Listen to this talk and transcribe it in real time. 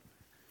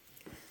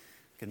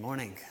Good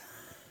morning.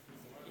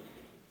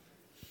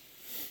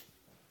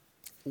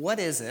 What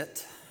is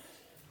it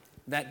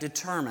that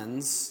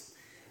determines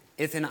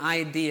if an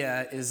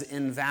idea is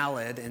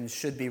invalid and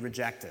should be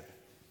rejected?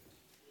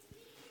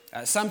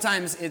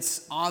 Sometimes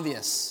it's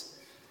obvious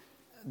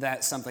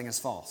that something is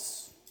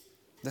false.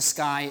 The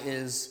sky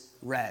is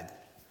red.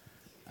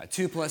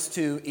 2 plus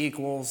 2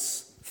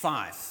 equals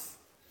 5.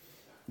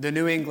 The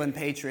New England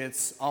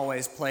Patriots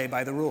always play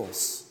by the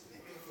rules.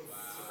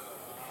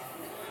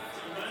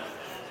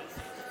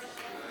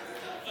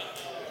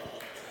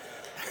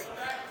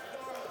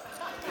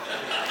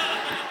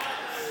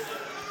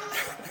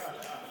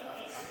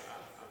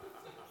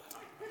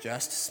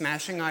 Just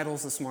smashing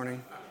idols this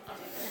morning.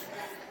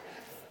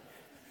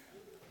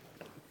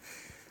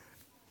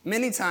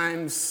 Many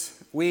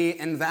times we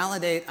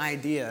invalidate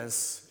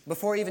ideas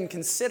before even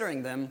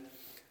considering them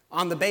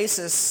on the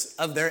basis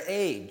of their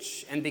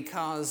age and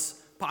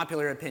because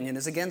popular opinion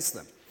is against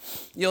them.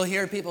 You'll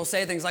hear people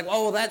say things like,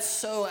 oh, well, that's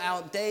so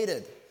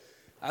outdated.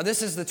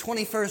 This is the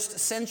 21st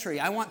century.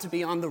 I want to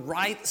be on the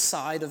right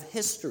side of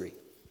history.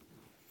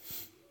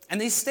 And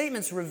these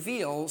statements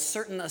reveal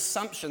certain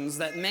assumptions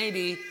that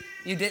maybe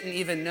you didn't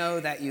even know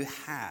that you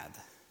had.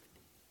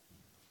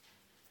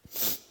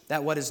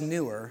 That what is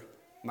newer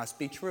must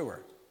be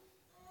truer.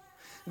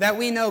 That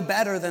we know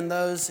better than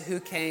those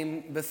who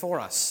came before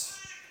us.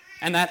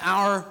 And that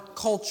our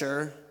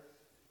culture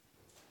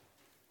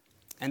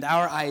and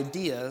our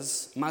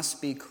ideas must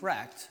be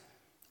correct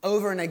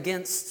over and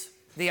against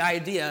the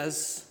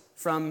ideas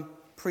from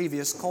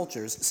previous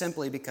cultures,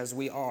 simply because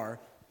we are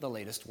the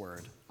latest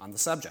word on the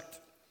subject.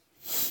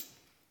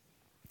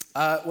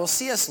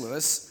 C.S.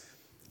 Lewis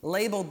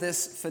labeled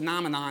this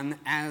phenomenon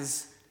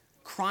as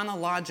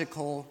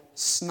chronological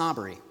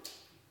snobbery.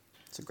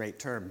 It's a great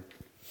term.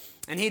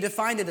 And he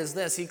defined it as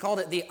this. He called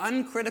it the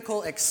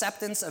uncritical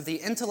acceptance of the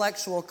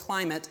intellectual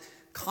climate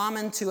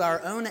common to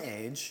our own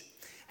age,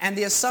 and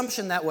the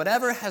assumption that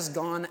whatever has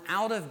gone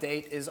out of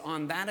date is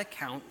on that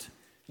account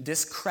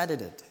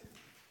discredited.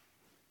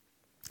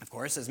 Of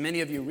course, as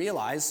many of you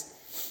realize,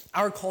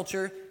 our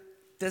culture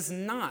does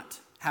not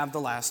have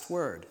the last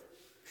word.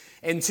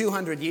 In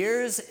 200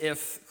 years,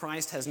 if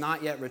Christ has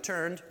not yet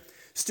returned,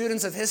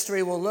 students of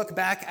history will look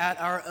back at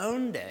our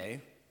own day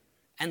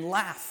and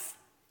laugh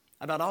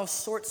about all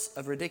sorts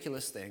of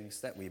ridiculous things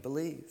that we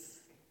believe.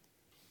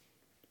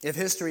 If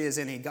history is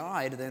any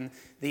guide, then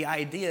the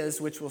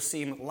ideas which will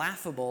seem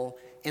laughable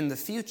in the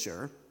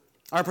future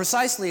are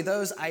precisely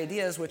those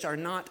ideas which are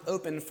not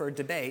open for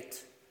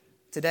debate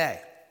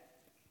today.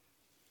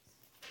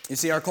 You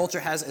see, our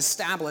culture has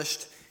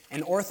established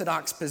an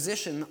orthodox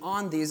position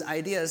on these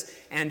ideas,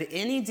 and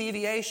any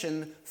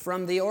deviation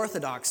from the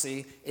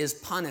orthodoxy is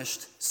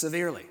punished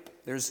severely.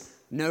 There's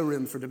no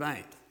room for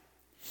debate.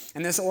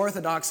 And this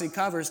orthodoxy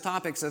covers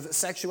topics of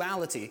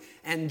sexuality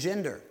and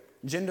gender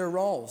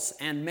roles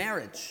and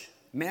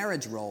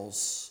marriage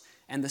roles,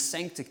 and the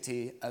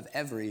sanctity of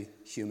every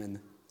human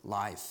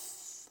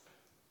life.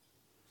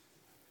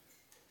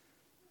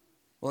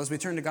 Well, as we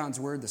turn to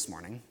God's Word this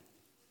morning,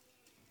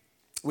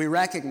 we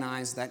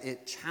recognize that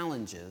it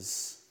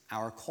challenges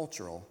our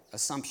cultural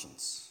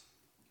assumptions.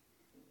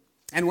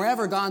 And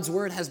wherever God's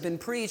word has been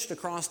preached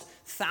across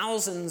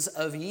thousands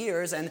of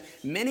years and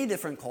many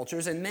different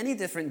cultures and many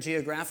different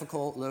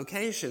geographical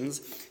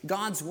locations,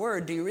 God's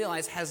word, do you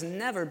realize, has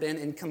never been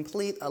in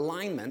complete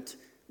alignment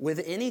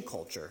with any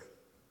culture,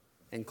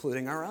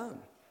 including our own.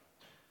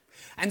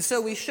 And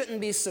so we shouldn't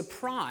be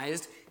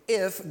surprised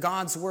if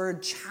God's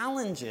word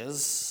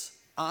challenges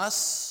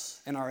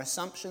us and our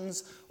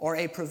assumptions or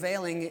a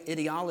prevailing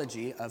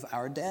ideology of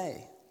our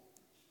day.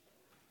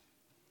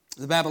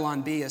 The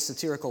Babylon Bee, a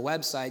satirical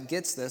website,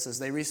 gets this as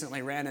they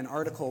recently ran an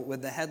article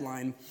with the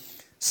headline,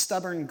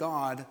 "Stubborn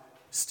God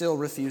Still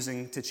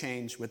Refusing to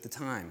Change with the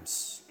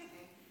Times."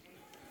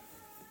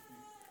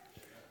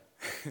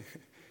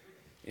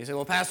 You say,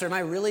 well, Pastor, am I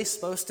really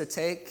supposed to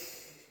take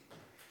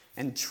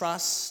and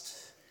trust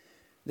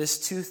this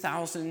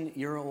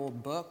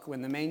 2,000-year-old book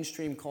when the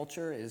mainstream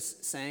culture is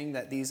saying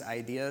that these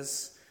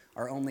ideas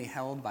are only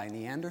held by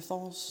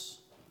Neanderthals?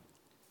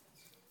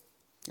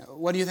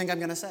 What do you think I'm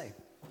going to say?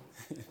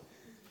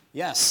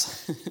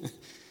 Yes.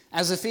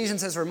 As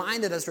Ephesians has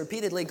reminded us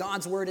repeatedly,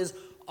 God's word is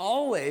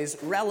always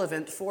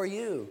relevant for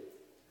you,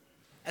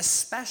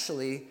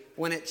 especially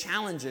when it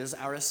challenges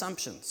our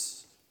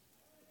assumptions,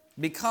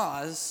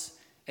 because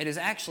it is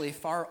actually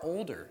far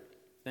older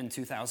than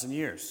 2,000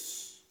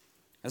 years.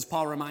 As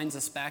Paul reminds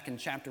us back in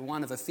chapter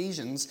 1 of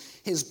Ephesians,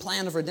 his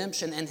plan of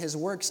redemption and his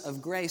works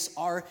of grace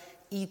are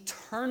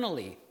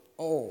eternally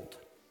old,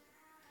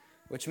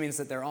 which means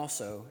that they're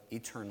also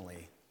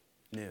eternally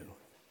new.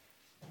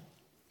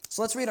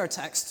 So let's read our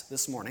text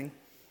this morning,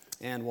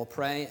 and we'll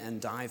pray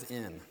and dive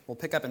in. We'll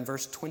pick up in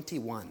verse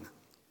 21.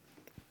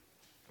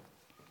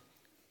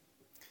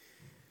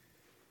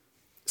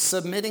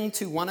 Submitting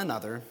to one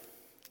another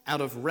out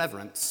of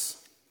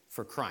reverence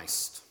for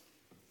Christ.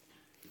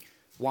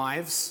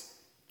 Wives,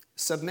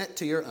 submit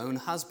to your own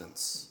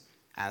husbands,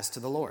 as to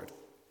the Lord.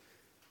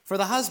 For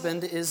the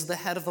husband is the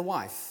head of the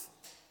wife,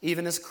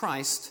 even as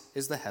Christ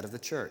is the head of the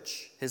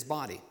church, his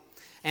body,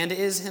 and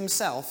is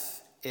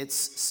himself its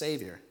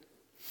Savior.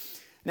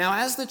 Now,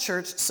 as the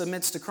church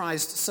submits to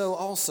Christ, so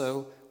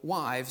also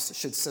wives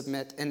should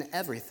submit in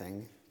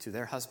everything to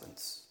their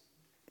husbands.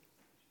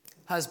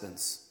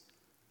 Husbands,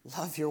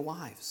 love your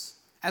wives,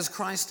 as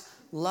Christ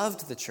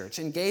loved the church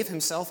and gave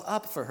himself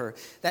up for her,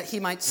 that he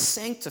might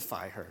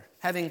sanctify her,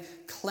 having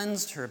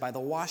cleansed her by the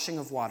washing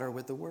of water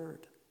with the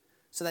word,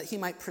 so that he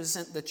might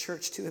present the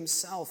church to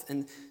himself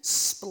in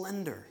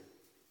splendor,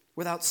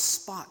 without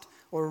spot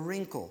or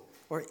wrinkle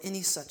or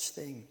any such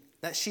thing,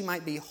 that she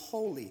might be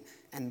holy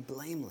and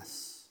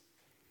blameless.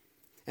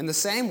 In the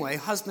same way,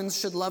 husbands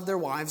should love their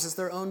wives as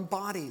their own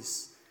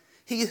bodies.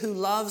 He who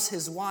loves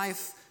his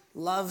wife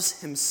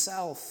loves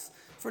himself.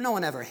 For no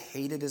one ever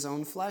hated his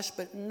own flesh,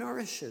 but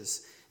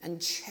nourishes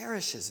and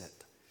cherishes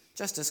it,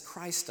 just as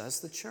Christ does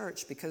the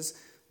church, because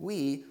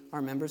we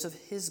are members of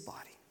his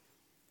body.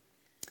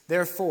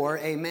 Therefore,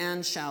 a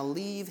man shall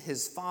leave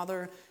his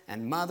father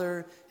and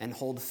mother and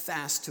hold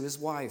fast to his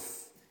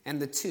wife,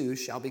 and the two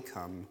shall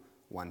become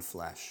one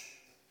flesh.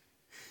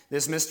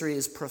 This mystery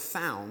is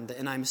profound,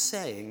 and I'm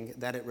saying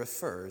that it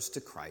refers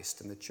to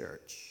Christ and the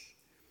church.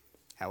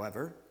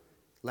 However,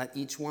 let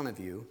each one of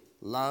you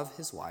love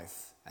his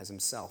wife as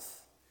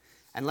himself,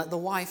 and let the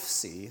wife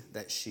see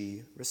that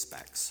she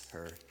respects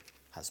her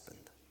husband.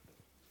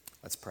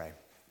 Let's pray.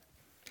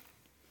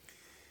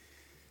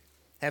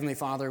 Heavenly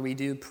Father, we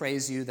do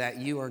praise you that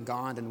you are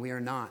God and we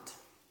are not.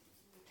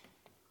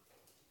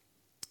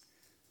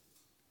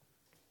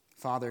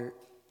 Father,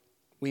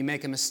 we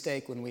make a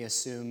mistake when we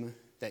assume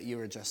that you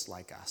are just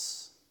like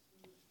us.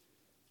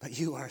 But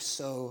you are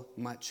so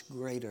much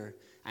greater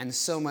and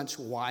so much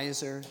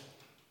wiser,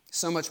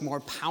 so much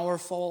more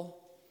powerful,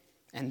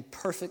 and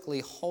perfectly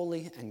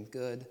holy and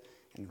good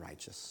and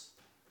righteous.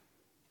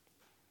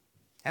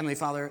 Heavenly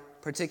Father,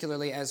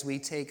 particularly as we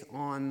take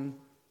on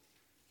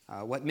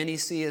what many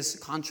see as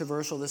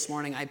controversial this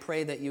morning, I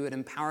pray that you would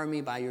empower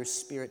me by your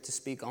Spirit to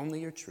speak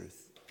only your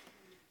truth,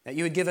 that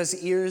you would give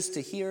us ears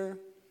to hear,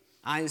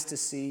 eyes to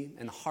see,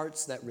 and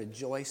hearts that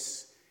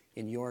rejoice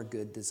in your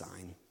good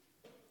design.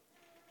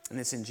 And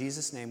it's in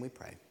Jesus' name we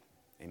pray.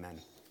 Amen.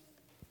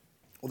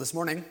 Well, this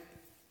morning,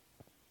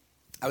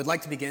 I would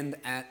like to begin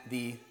at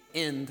the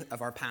end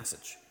of our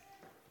passage,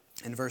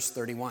 in verse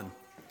 31.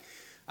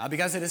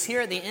 Because it is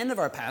here at the end of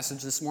our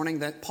passage this morning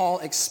that Paul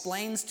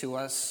explains to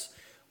us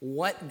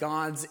what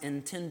God's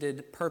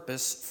intended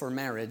purpose for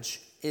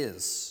marriage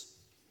is.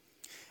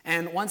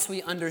 And once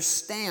we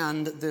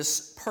understand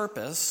this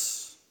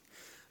purpose,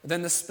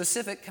 then the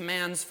specific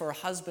commands for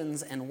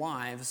husbands and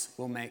wives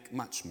will make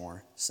much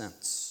more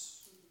sense.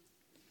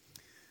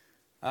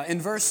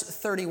 In verse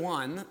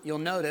 31, you'll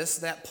notice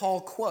that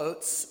Paul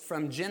quotes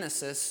from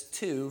Genesis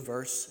 2,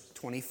 verse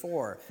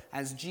 24,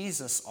 as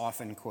Jesus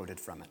often quoted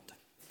from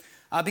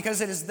it. Because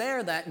it is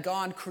there that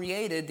God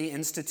created the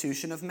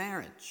institution of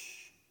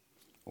marriage.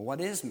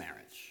 What is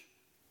marriage?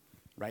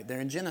 Right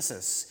there in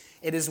Genesis.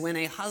 It is when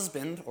a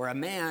husband or a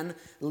man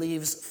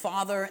leaves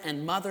father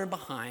and mother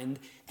behind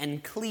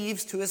and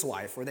cleaves to his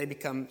wife, where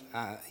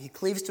he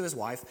cleaves to his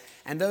wife,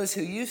 and those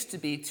who used to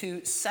be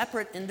two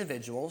separate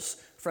individuals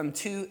from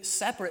two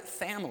separate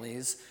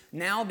families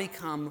now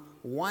become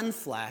one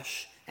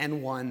flesh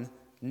and one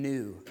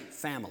new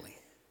family.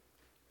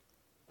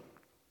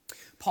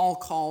 Paul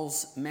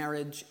calls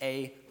marriage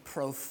a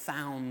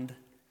profound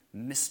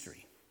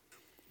mystery.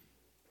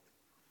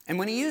 And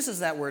when he uses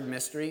that word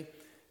mystery,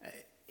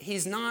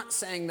 he's not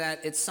saying that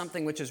it's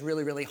something which is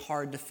really, really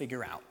hard to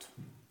figure out,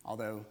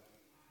 although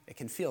it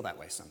can feel that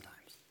way sometimes.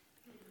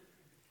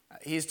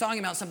 He's talking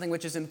about something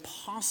which is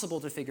impossible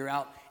to figure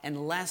out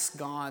unless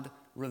God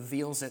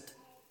reveals it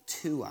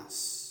to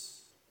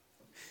us.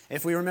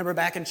 If we remember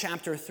back in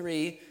chapter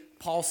 3,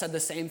 Paul said the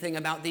same thing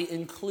about the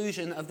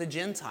inclusion of the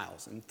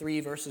Gentiles in 3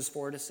 verses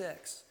 4 to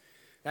 6.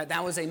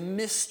 That was a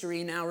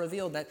mystery now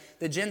revealed, that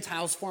the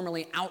Gentiles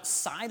formerly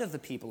outside of the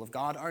people of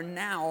God are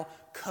now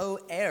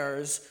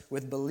co-heirs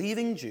with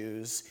believing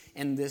Jews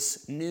in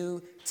this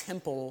new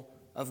temple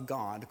of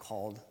God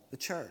called the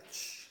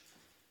church.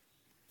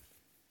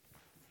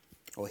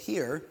 Well,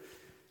 here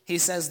he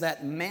says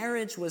that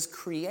marriage was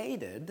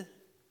created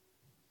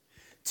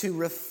to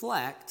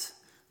reflect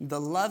the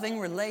loving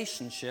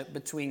relationship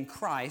between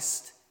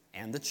Christ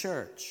and the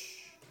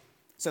church.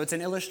 So it's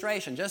an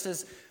illustration. Just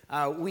as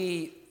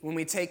when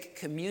we take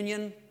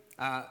communion,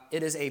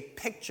 it is a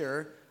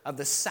picture of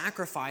the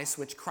sacrifice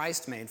which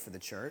Christ made for the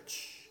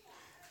church.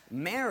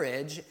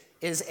 Marriage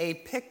is a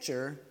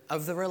picture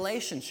of the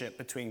relationship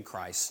between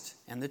Christ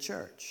and the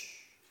church.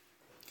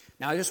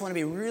 Now, I just want to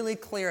be really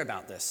clear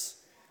about this.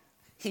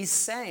 He's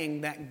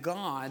saying that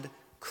God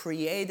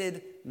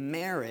created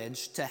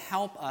marriage to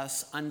help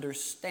us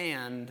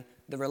understand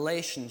the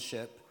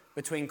relationship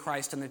between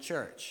Christ and the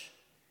church.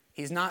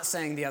 He's not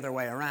saying the other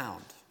way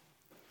around.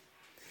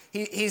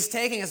 He's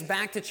taking us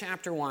back to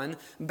chapter 1,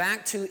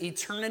 back to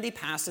eternity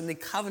past and the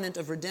covenant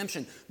of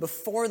redemption,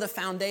 before the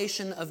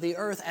foundation of the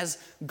earth, as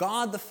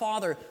God the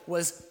Father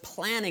was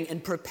planning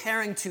and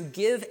preparing to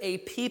give a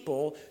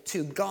people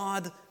to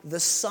God the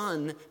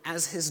Son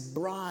as his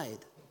bride.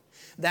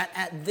 That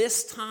at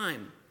this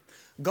time,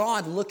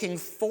 God, looking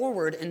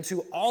forward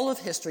into all of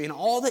history and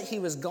all that he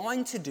was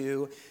going to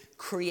do,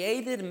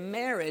 created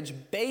marriage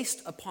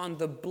based upon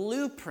the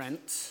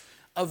blueprint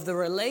of the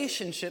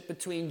relationship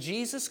between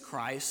Jesus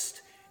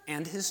Christ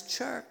and his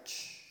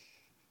church.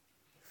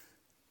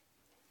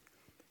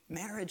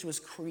 Marriage was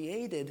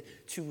created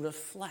to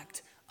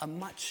reflect a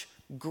much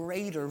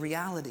greater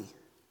reality,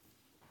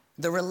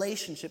 the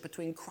relationship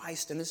between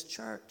Christ and his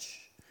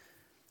church.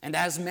 And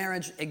as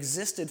marriage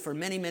existed for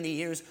many, many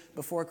years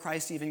before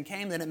Christ even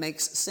came, then it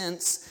makes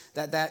sense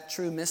that that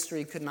true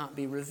mystery could not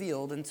be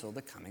revealed until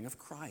the coming of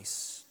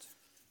Christ.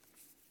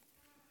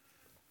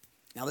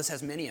 Now, this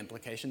has many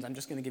implications. I'm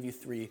just going to give you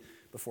 3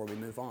 before we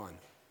move on.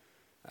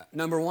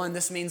 Number 1,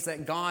 this means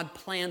that God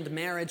planned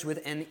marriage with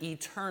an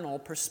eternal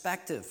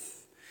perspective.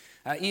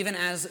 Even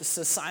as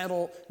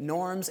societal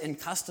norms and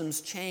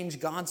customs change,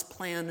 God's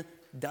plan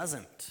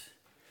doesn't,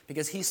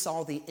 because he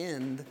saw the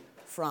end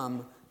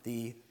from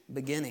the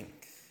beginning.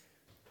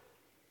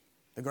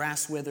 The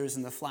grass withers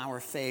and the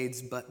flower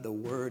fades, but the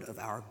word of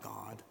our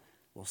God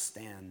will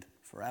stand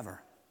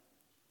forever.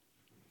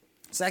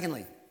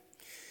 Secondly,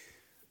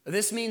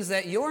 this means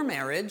that your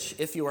marriage,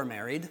 if you are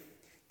married,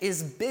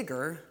 is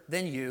bigger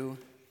than you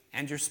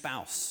and your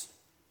spouse.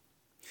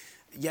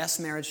 Yes,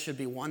 marriage should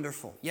be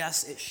wonderful.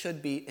 Yes, it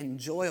should be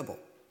enjoyable.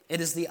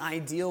 It is the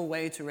ideal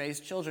way to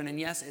raise children, and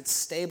yes, it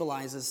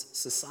stabilizes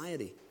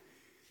society.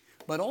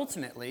 But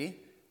ultimately,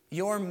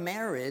 your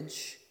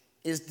marriage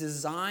is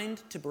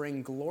designed to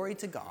bring glory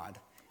to God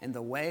in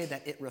the way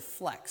that it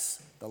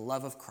reflects the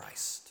love of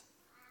Christ.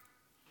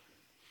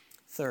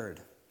 Third,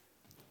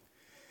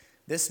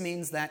 this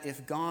means that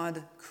if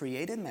God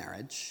created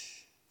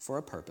marriage for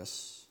a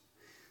purpose,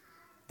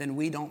 then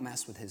we don't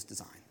mess with his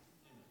design.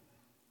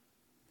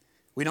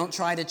 We don't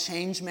try to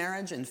change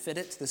marriage and fit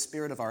it to the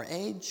spirit of our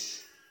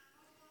age.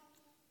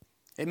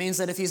 It means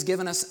that if he's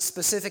given us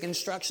specific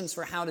instructions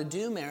for how to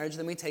do marriage,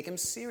 then we take him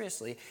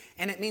seriously.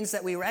 And it means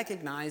that we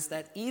recognize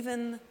that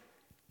even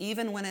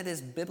when it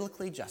is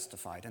biblically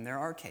justified, and there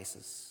are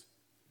cases,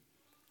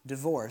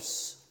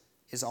 divorce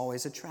is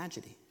always a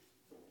tragedy.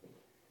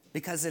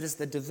 Because it is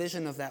the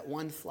division of that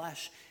one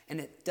flesh, and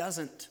it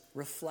doesn't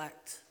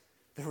reflect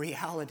the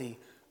reality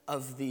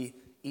of the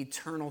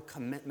eternal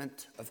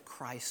commitment of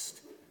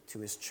Christ to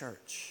his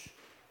church.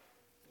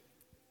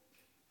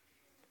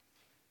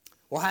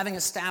 Well, having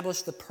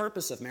established the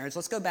purpose of marriage,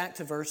 let's go back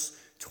to verse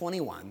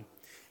 21,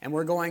 and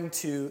we're going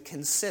to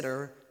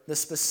consider the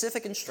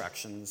specific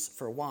instructions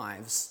for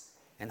wives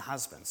and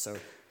husbands. So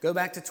go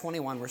back to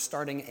 21. We're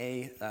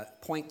starting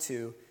point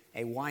 2,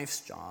 a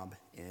wife's job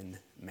in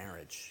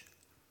marriage.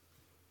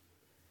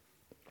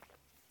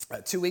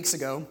 2 weeks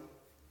ago,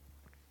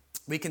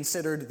 we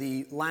considered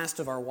the last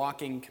of our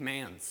walking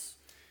commands.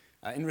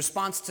 In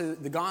response to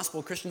the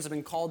gospel, Christians have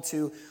been called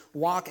to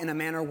walk in a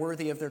manner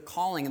worthy of their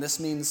calling. And this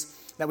means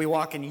that we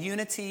walk in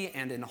unity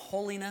and in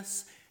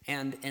holiness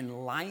and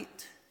in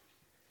light.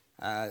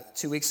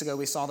 2 weeks ago,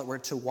 we saw that we're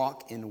to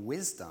walk in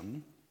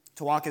wisdom,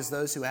 to walk as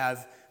those who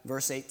have,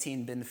 verse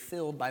 18, been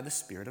filled by the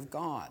Spirit of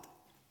God.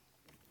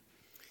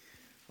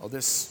 Well,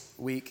 this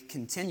week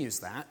continues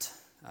that.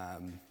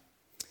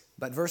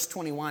 But verse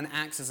 21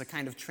 acts as a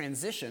kind of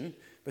transition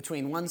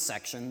between one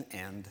section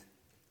and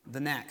the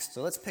next.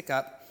 So let's pick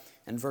up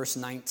in verse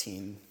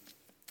 19,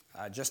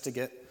 just to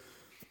get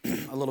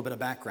a little bit of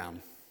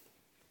background.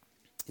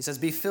 He says,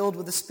 "Be filled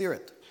with the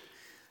Spirit,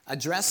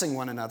 addressing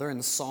one another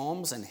in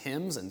psalms and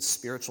hymns and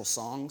spiritual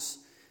songs,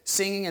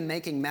 singing and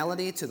making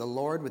melody to the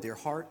Lord with your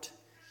heart,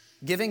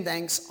 giving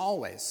thanks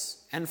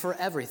always and for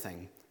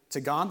everything to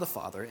God the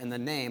Father in the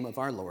name of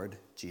our Lord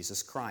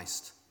Jesus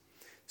Christ,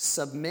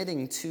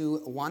 submitting to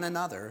one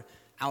another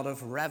out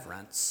of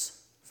reverence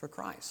for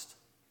Christ."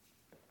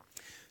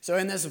 So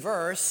in this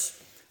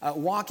verse,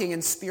 walking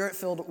in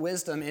spirit-filled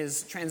wisdom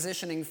is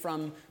transitioning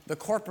from the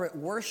corporate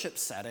worship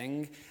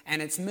setting,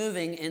 and it's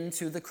moving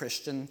into the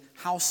Christian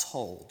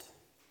household.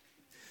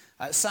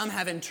 Some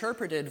have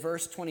interpreted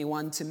verse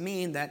 21 to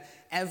mean that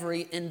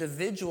every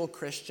individual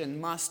Christian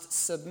must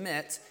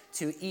submit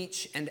to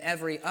each and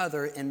every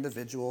other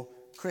individual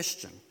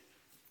Christian.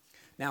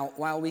 Now,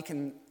 while we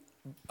can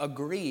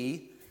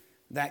agree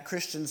that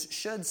Christians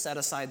should set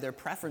aside their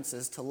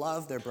preferences to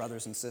love their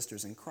brothers and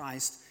sisters in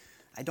Christ,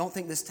 I don't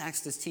think this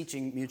text is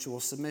teaching mutual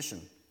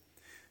submission.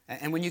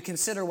 And when you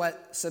consider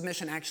what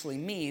submission actually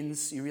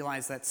means, you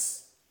realize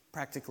that's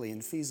practically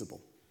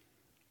infeasible.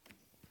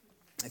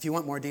 If you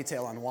want more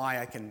detail on why,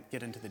 I can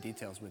get into the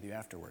details with you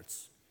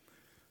afterwards.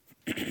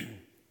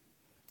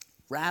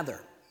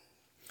 Rather,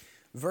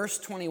 verse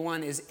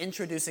 21 is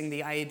introducing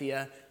the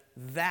idea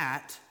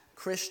that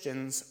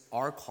Christians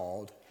are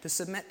called to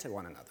submit to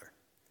one another.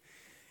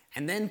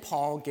 And then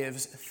Paul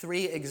gives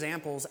 3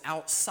 examples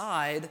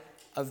outside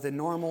of the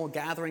normal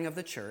gathering of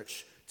the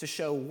church to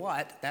show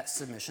what that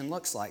submission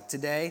looks like.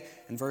 Today,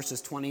 in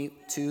verses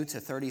 22 to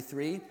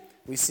 33,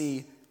 we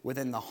see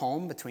within the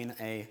home between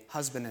a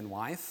husband and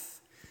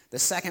wife. The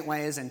second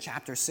way is in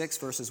chapter 6,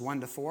 verses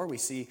 1 to 4. We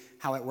see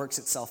how it works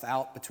itself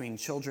out between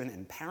children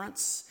and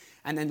parents.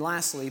 And then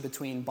lastly,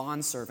 between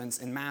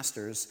bondservants and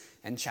masters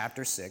in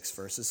chapter 6,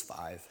 verses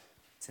 5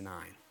 to 9.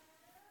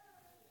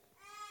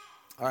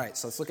 All right,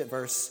 so let's look at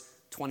verse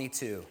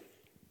 22.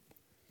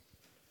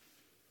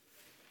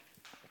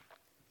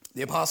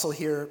 The apostle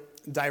here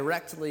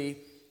directly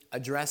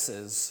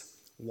addresses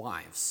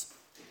wives.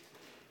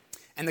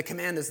 And the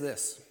command is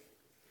this: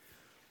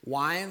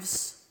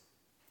 wives,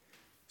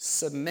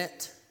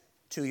 submit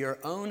to your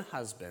own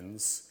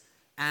husbands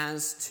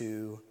as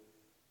to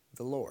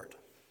the Lord.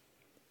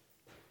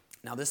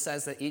 Now, this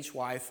says that each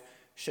wife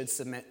should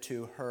submit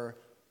to her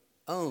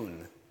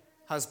own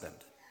husband,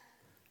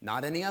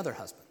 not any other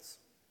husbands.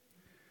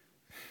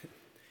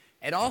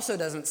 It also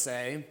doesn't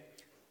say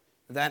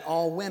that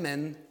all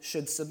women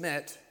should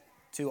submit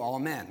to all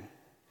men.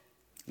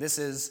 This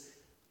is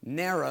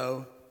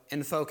narrow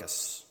in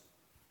focus.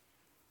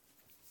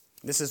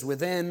 This is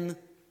within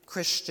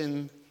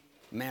Christian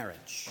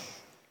marriage.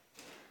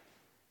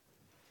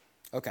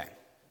 Okay,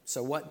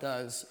 so what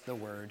does the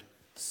word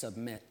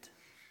submit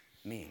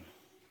mean?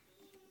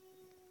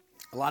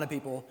 A lot of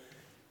people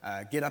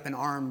get up in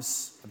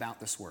arms about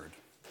this word,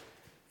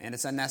 and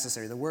it's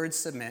unnecessary. The word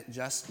submit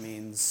just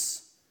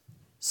means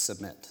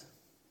submit.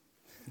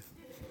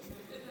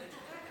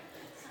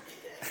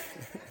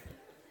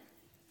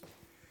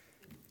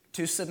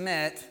 To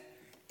submit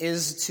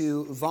is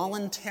to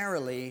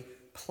voluntarily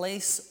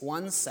place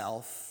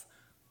oneself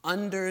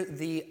under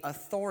the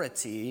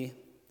authority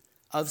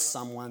of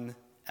someone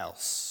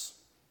else.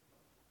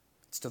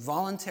 It's to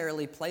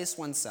voluntarily place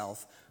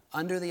oneself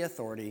under the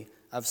authority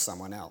of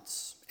someone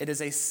else. It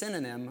is a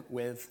synonym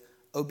with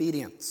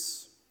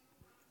obedience.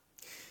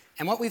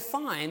 And what we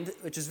find,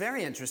 which is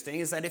very interesting,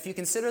 is that if you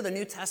consider the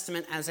New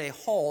Testament as a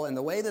whole and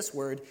the way this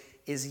word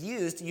is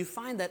used, you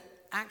find that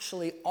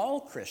actually all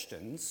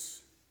Christians,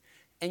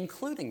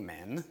 including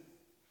men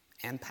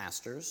and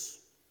pastors,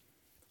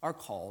 are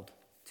called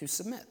to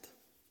submit.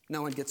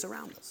 No one gets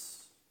around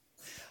this.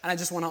 And I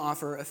just want to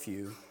offer a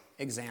few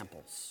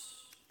examples.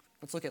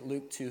 Let's look at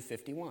Luke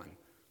 2:51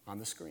 on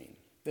the screen.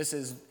 This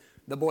is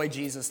the boy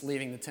Jesus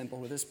leaving the temple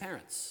with his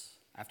parents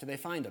after they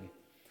find him.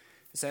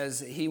 It says,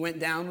 he went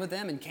down with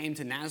them and came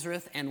to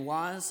Nazareth and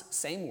was,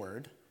 same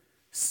word,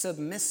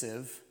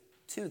 submissive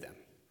to them.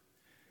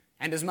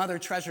 And his mother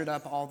treasured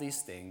up all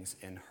these things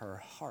in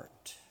her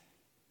heart.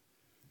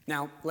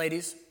 Now,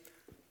 ladies,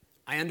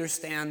 I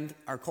understand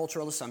our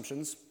cultural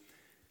assumptions.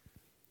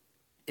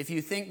 If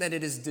you think that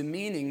it is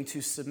demeaning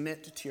to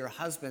submit to your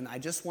husband, I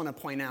just want to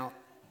point out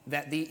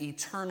that the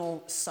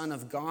eternal Son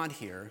of God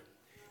here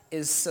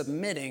is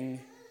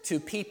submitting to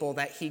people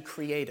that he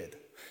created.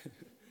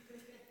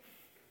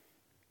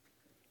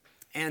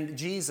 And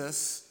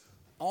Jesus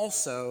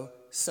also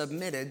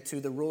submitted to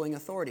the ruling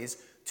authorities,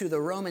 to the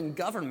Roman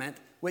government,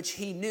 which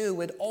he knew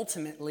would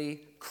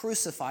ultimately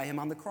crucify him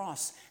on the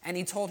cross. And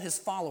he told his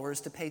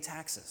followers to pay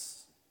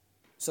taxes.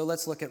 So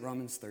let's look at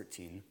Romans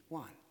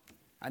 13:1,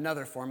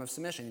 another form of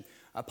submission.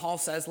 Paul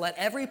says, let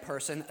every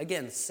person,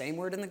 again, same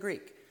word in the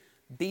Greek,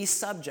 be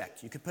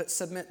subject, you could put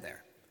submit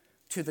there,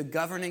 to the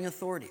governing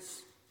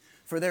authorities.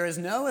 For there is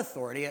no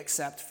authority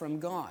except from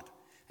God,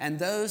 and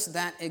those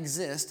that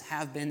exist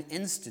have been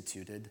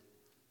instituted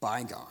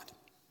by God.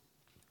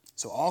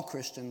 So all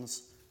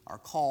Christians are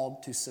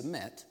called to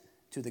submit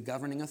to the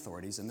governing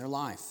authorities in their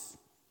life.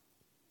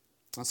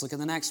 Let's look at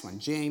the next one,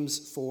 James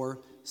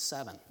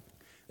 4:7.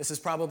 This is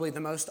probably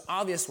the most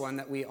obvious one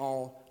that we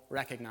all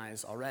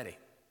recognize already.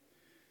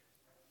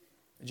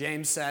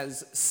 James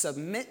says,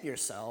 submit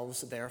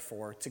yourselves,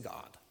 therefore, to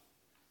God.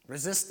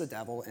 Resist the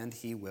devil, and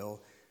he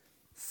will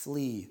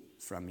flee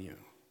from you.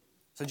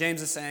 So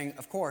James is saying,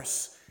 of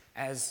course,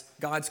 as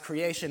God's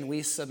creation,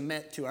 we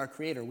submit to our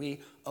Creator.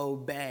 We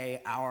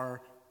obey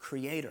our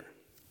Creator.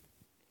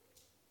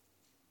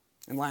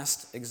 And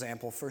last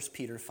example, 1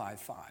 Peter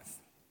 5:5.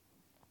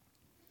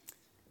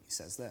 He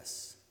says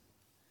this,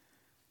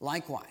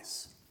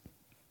 Likewise,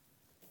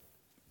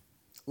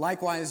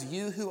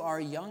 you who are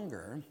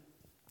younger,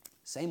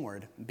 same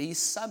word, be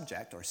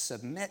subject or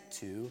submit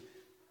to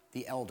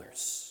the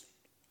elders.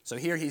 So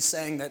here he's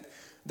saying that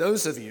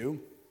those of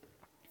you,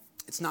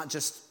 it's not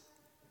just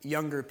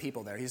younger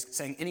people there. He's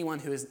saying anyone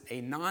who is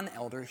a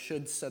non-elder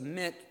should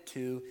submit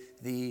to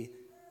the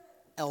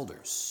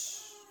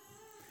elders.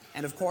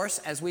 And of course,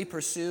 as we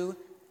pursue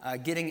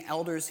getting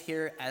elders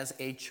here as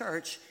a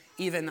church,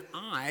 even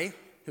I,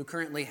 who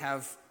currently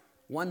have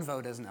one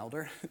vote as an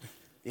elder,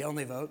 the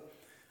only vote,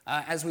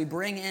 as we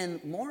bring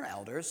in more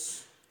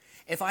elders,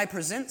 if I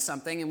present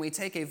something and we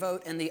take a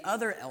vote and the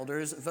other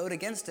elders vote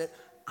against it,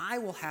 I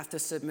will have to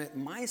submit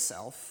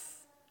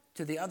myself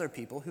to the other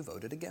people who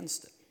voted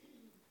against it.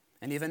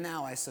 And even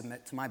now I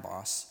submit to my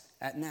boss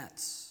at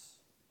Nets.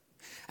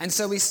 And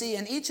so we see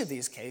in each of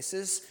these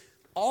cases,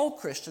 all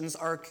Christians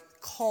are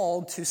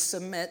called to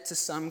submit to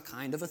some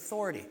kind of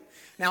authority.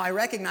 Now, I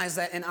recognize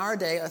that in our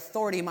day,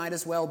 authority might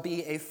as well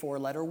be a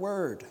four-letter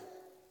word.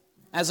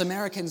 As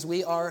Americans,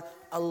 we are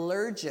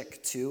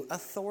allergic to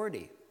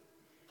authority.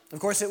 Of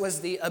course, it was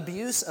the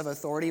abuse of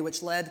authority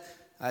which led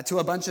to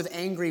a bunch of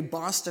angry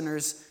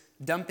Bostoners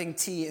dumping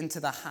tea into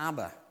the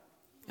Haber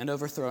and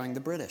overthrowing the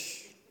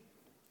British.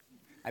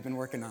 I've been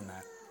working on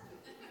that.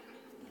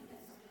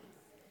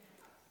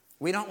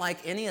 We don't like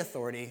any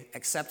authority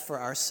except for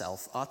our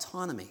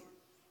self-autonomy.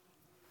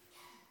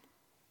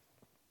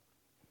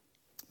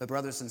 But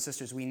brothers and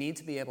sisters, we need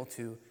to be able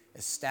to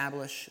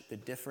establish the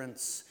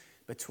difference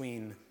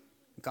between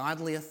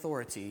godly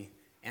authority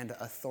and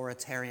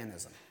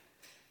authoritarianism.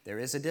 There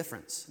is a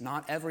difference.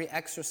 Not every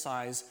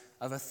exercise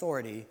of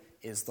authority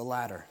is the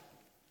latter.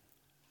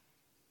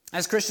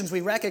 As Christians, we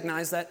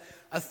recognize that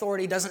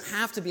authority doesn't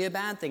have to be a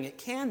bad thing. It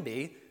can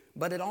be,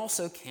 but it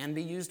also can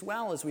be used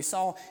well. As we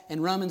saw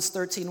in Romans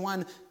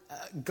 13:1,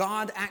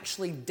 God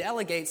actually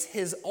delegates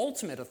his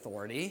ultimate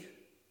authority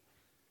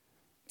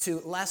to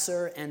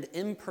lesser and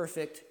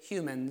imperfect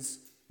humans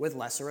with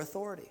lesser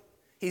authority.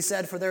 He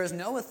said, "For there is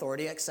no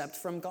authority except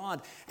from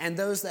God, and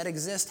those that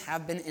exist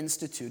have been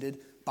instituted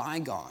by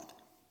God."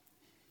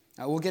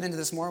 Now, we'll get into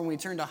this more when we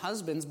turn to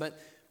husbands, but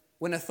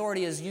when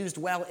authority is used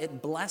well,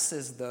 it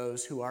blesses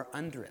those who are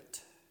under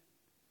it.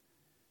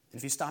 And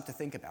if you stop to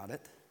think about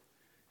it,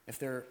 if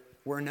there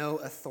were no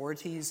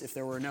authorities, if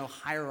there were no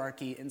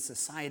hierarchy in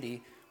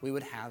society, we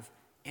would have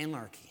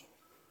anarchy.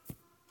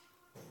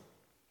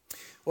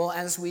 Well,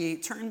 as we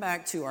turn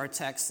back to our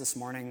text this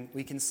morning,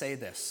 we can say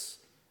this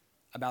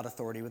about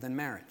authority within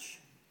marriage: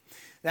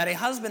 that a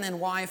husband and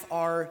wife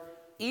are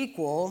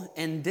equal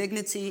in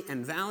dignity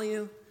and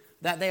value,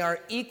 that they are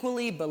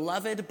equally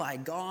beloved by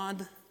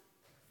God,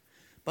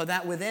 but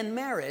that within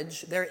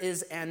marriage there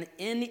is an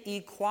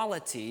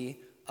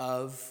inequality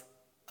of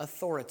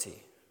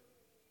authority.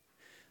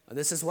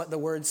 This is what the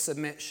word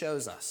submit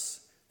shows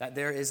us, that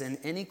there is an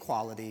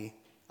inequality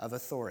of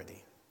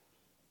authority.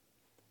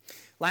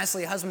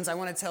 Lastly, husbands, I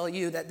want to tell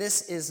you that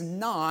this is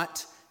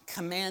not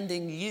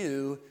commanding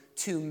you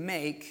to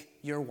make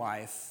your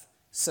wife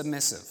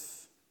submissive.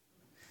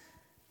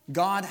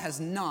 God has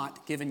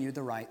not given you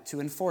the right to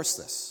enforce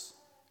this.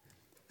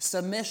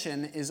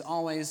 Submission is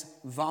always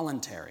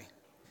voluntary.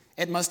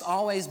 It must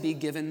always be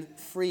given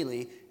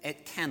freely.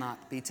 It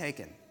cannot be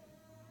taken.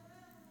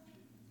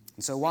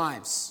 And so,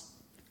 wives,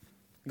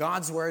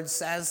 God's word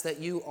says that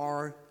you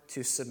are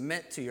to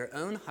submit to your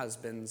own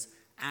husbands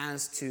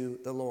as to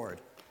the Lord.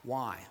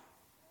 Why?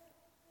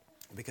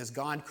 Because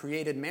God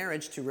created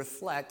marriage to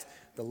reflect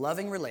the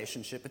loving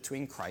relationship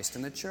between Christ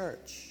and the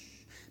church.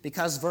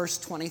 Because verse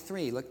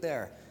 23, look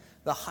there,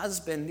 the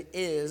husband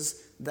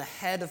is the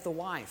head of the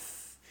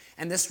wife.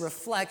 And this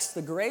reflects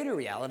the greater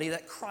reality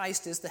that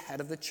Christ is the head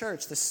of the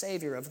church, the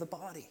Savior of the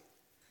body.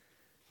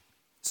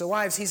 So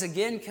wives, he's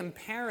again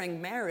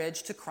comparing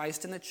marriage to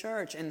Christ and the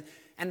church. And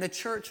the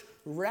church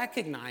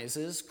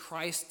recognizes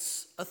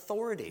Christ's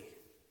authority.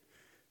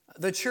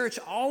 The church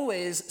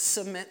always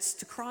submits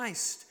to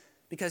Christ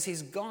because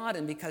he's God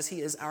and because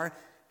he is our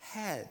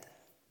head.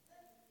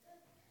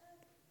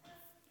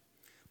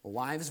 Well,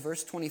 wives,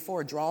 verse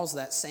 24 draws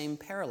that same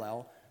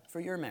parallel for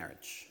your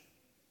marriage.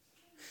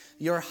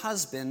 Your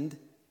husband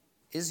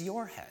is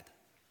your head.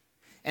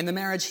 In the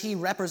marriage, he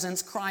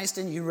represents Christ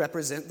and you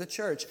represent the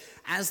church.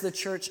 As the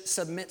church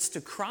submits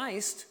to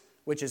Christ,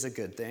 which is a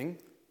good thing,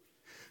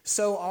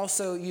 so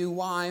also you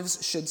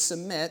wives should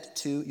submit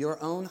to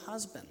your own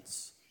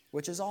husbands,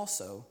 which is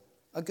also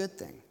a good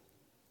thing.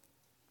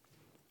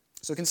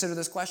 So consider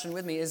this question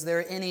with me. Is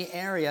there any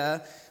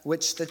area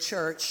which the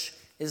church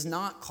is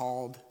not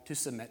called to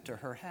submit to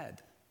her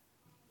head,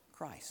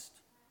 Christ?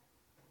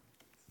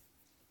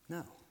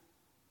 No.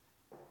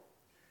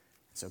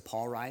 So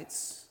Paul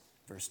writes,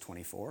 verse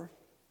 24,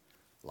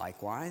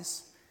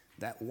 likewise,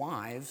 that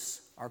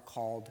wives are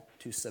called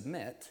to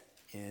submit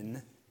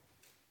in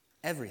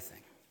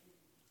everything.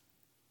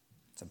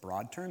 It's a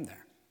broad term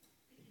there.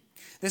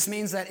 This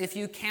means that if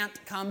you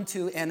can't come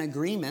to an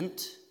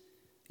agreement,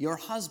 your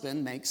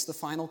husband makes the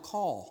final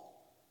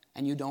call,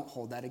 and you don't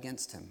hold that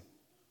against him.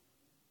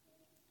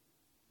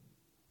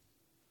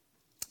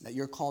 That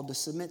you're called to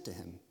submit to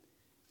him,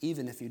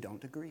 even if you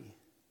don't agree,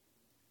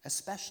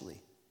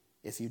 especially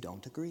if you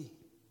don't agree.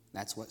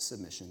 That's what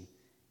submission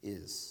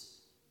is.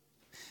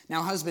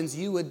 Now, husbands,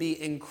 you would be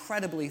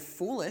incredibly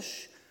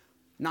foolish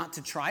not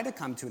to try to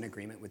come to an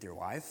agreement with your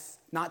wife,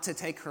 not to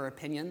take her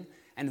opinion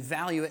and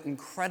value it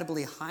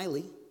incredibly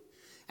highly.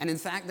 And in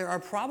fact, there are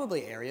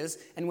probably areas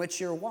in which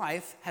your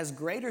wife has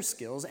greater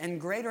skills and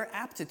greater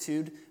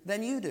aptitude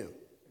than you do.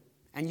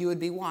 And you would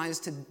be wise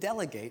to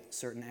delegate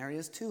certain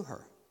areas to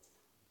her.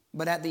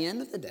 But at the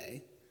end of the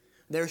day,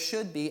 there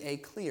should be a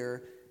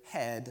clear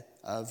head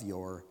of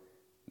your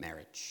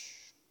marriage.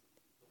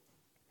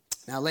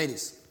 Now,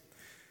 ladies,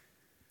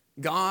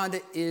 God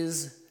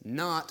is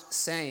not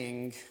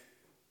saying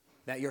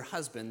that your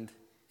husband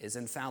is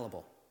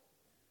infallible.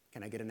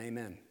 Can I get an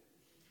amen?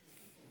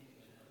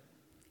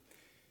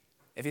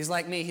 If he's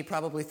like me, he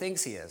probably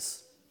thinks he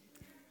is.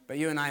 But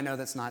you and I know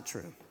that's not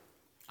true.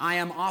 I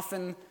am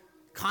often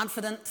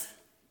confident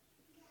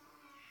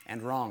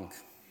and wrong.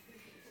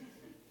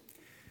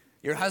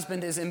 Your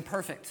husband is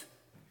imperfect.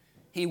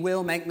 He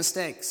will make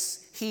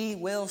mistakes. He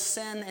will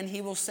sin, and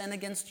he will sin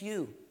against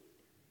you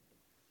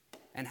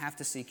and have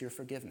to seek your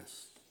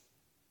forgiveness.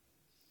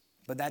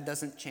 But that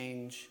doesn't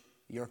change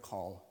your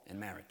call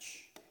in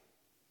marriage.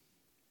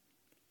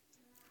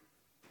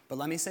 But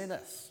let me say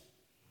this.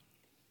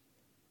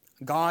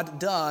 God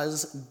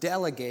does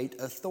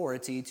delegate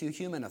authority to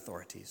human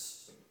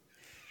authorities.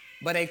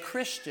 But a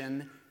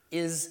Christian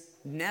is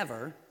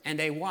never, and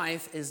a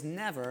wife is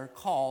never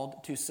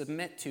called to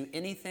submit to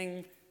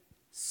anything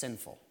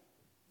sinful.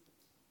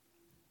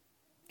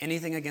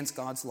 Anything against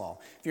God's law.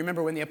 If you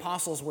remember when the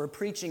apostles were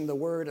preaching the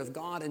word of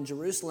God in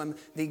Jerusalem,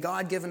 the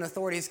God-given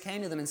authorities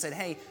came to them and said,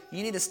 hey,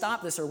 you need to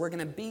stop this or we're going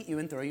to beat you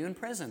and throw you in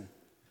prison.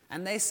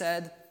 And they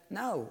said,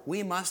 no,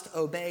 we must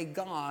obey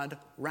God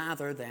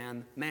rather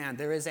than man.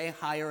 There is a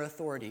higher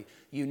authority.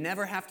 You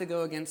never have to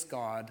go against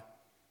God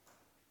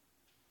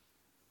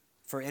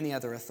for any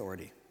other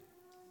authority.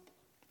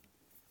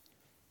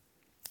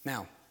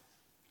 Now,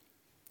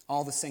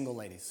 all the single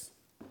ladies.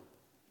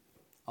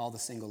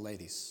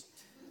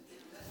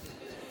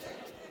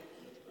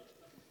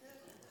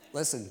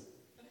 Listen,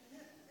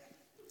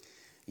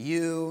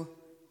 you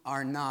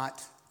are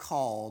not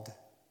called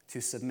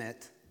to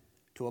submit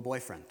to a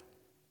boyfriend.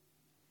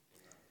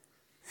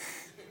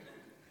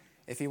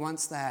 If he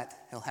wants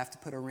that, he'll have to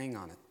put a ring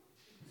on it.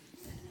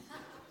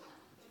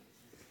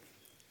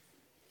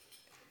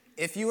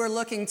 If you are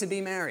looking to be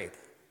married,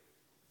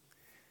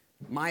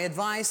 my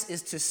advice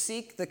is to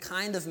seek the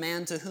kind of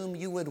man to whom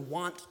you would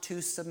want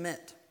to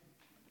submit.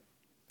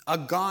 A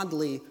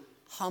godly,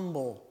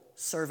 humble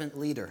servant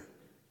leader.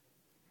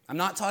 I'm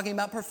not talking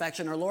about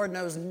perfection. Our Lord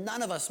knows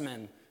none of us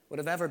men would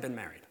have ever been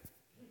married.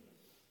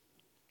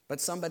 But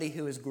somebody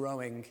who is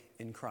growing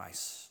in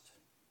Christ.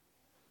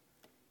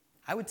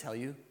 I would tell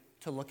you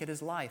to look at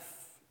his life.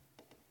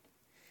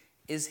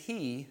 Is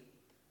he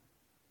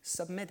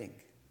submitting?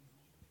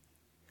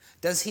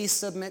 Does he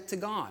submit to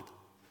God?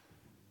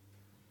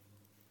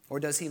 Or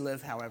does he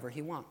live however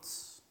he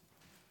wants?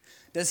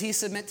 Does he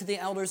submit to the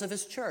elders of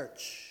his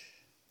church?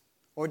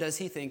 Or does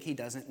he think he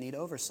doesn't need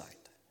oversight?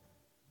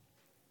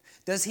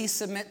 Does he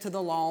submit to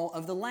the law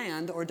of the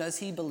land, or does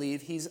he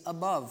believe he's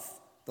above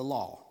the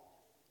law?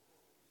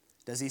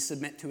 Does he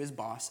submit to his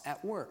boss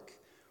at work,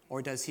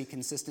 or does he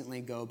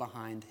consistently go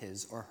behind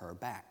his or her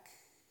back?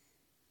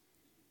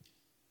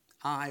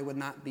 I would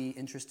not be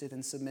interested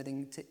in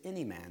submitting to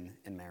any man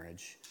in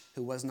marriage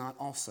who was not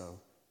also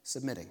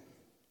submitting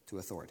to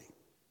authority.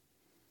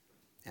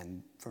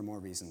 And for more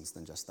reasons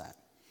than just that.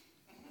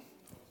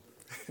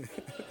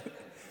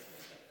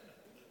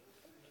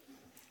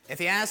 If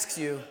he asks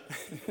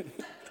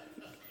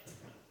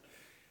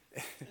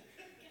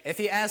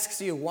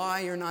you why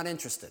you're not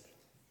interested,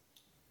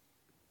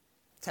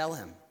 tell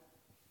him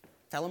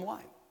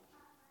why.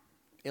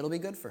 It'll be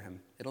good for him.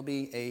 It'll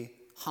be a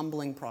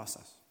humbling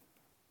process.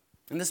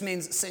 And this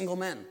means single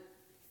men.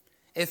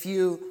 If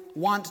you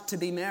want to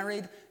be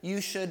married,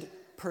 you should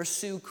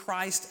pursue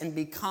Christ and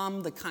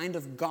become the kind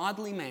of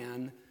godly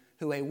man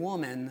who a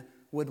woman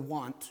would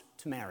want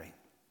to marry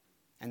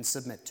and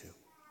submit to.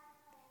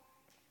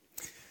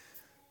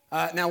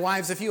 Now,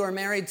 wives, if you are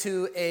married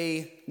to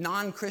a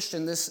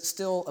non-Christian, this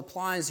still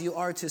applies. You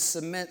are to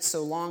submit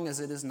so long as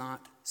it is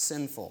not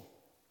sinful.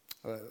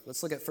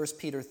 Let's look at 1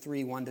 Peter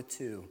 3,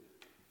 1-2.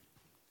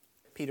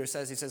 Peter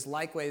says,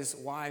 likewise,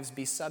 wives,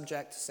 be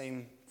subject,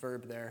 same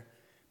verb there,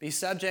 be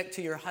subject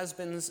to your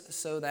husbands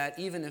so that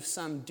even if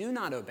some do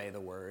not obey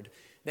the word,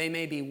 they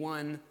may be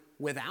won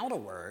without a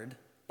word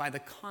by the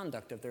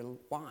conduct of their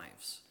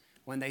wives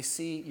when they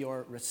see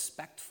your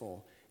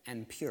respectful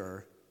and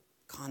pure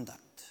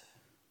conduct.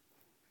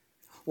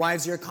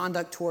 Wives, your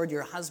conduct toward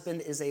your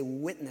husband is a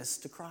witness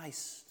to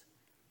Christ.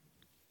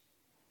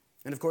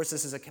 And of course,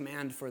 this is a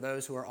command for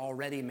those who are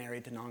already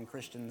married to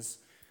non-Christians.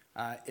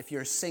 If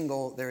you're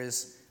single, there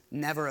is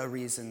never a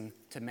reason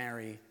to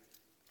marry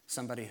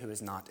somebody who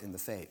is not in the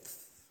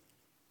faith.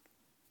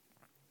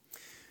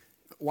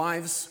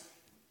 Wives,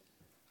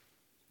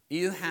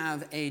 you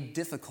have a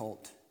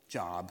difficult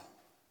job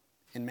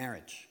in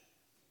marriage,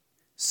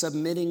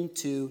 submitting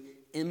to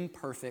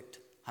imperfect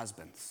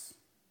husbands.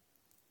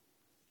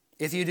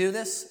 If you do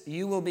this,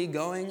 you will be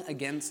going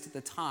against the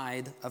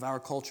tide of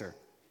our culture.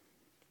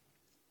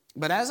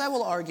 But as I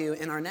will argue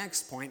in our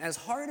next point, as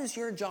hard as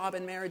your job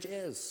in marriage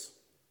is,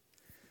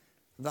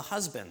 the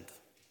husband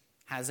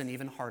has an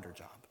even harder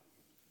job.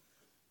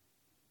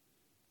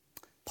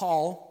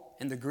 Paul,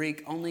 in the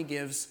Greek, only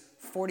gives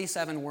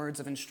 47 words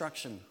of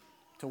instruction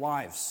to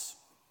wives.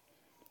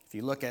 If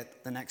you look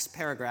at the next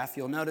paragraph,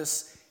 you'll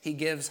notice he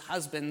gives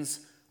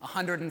husbands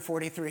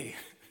 143.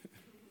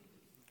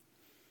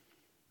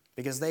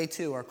 Because they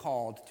too are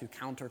called to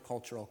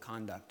countercultural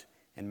conduct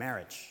in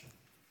marriage.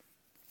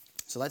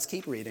 So let's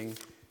keep reading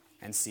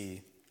and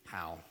see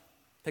how.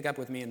 Pick up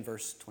with me in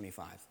verse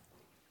 25.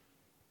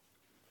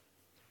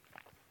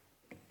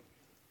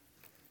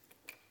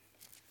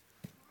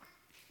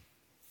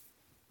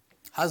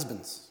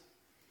 Husbands,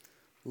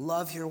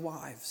 love your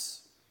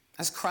wives,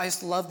 as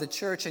Christ loved the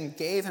church and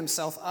gave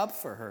himself up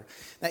for her,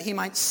 that he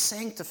might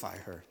sanctify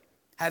her,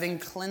 having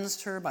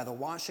cleansed her by the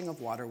washing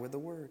of water with the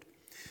word,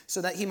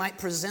 so that he might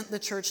present the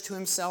church to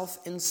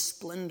himself in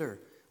splendor,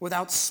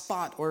 without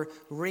spot or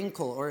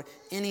wrinkle or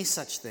any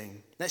such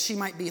thing, that she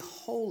might be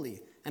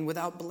holy and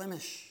without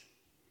blemish.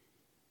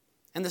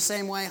 In the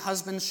same way,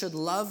 husbands should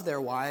love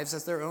their wives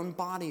as their own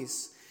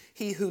bodies.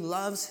 He who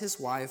loves his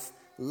wife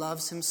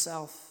loves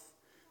himself.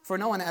 For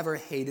no one ever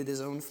hated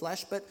his own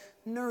flesh, but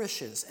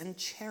nourishes and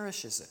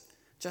cherishes it,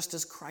 just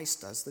as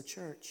Christ does the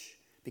church,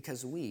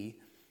 because we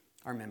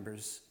are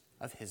members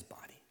of his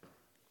body.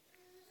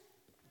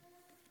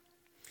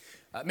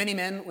 Many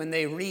men, when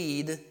they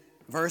read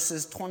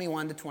verses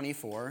 21 to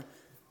 24,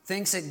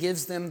 thinks it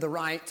gives them the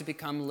right to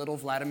become little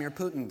Vladimir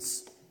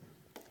Putins,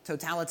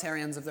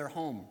 totalitarians of their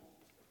home,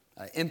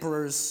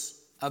 emperors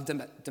of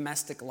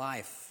domestic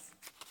life.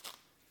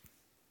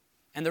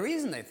 And the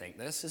reason they think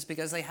this is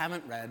because they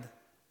haven't read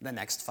the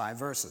next 5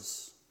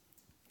 verses.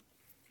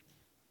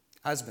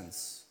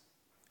 Husbands,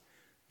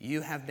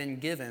 you have been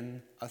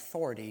given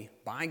authority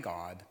by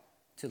God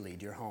to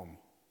lead your home.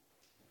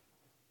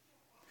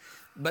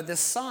 But the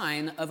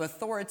sign of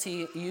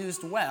authority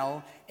used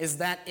well is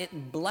that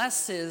it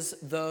blesses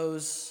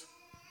those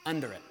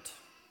under it.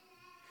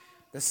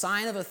 The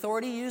sign of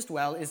authority used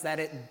well is that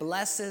it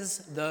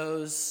blesses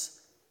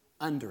those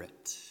under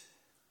it.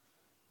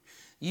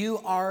 You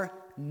are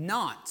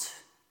not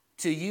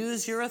to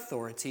use your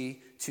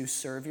authority to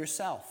serve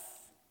yourself.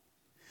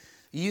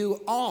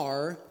 You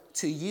are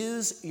to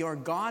use your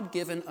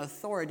God-given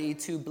authority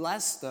to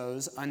bless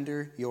those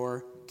under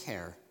your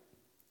care.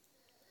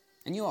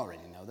 And you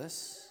already know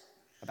this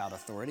about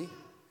authority.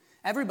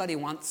 Everybody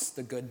wants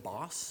the good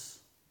boss.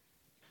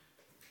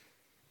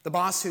 The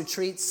boss who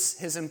treats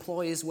his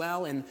employees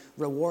well and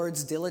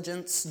rewards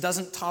diligence,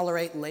 doesn't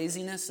tolerate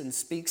laziness and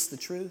speaks the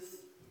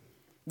truth.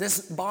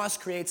 This boss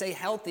creates a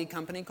healthy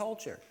company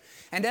culture.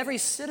 And every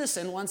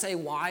citizen wants a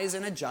wise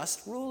and a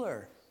just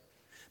ruler.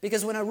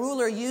 Because when a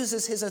ruler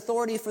uses his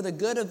authority for the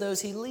good of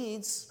those he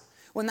leads,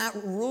 when that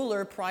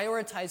ruler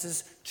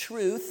prioritizes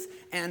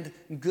truth and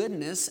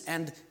goodness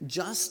and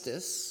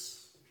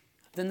justice,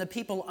 then the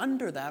people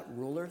under that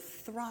ruler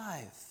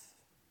thrive.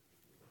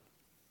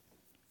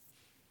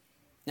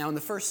 Now, in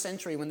the first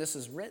century when this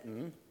is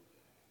written,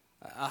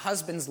 a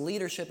husband's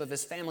leadership of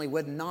his family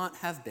would not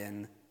have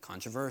been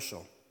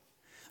controversial.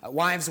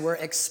 Wives were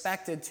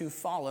expected to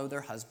follow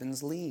their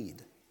husband's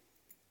lead.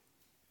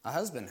 A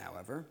husband,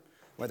 however,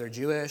 whether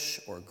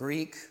Jewish or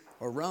Greek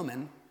or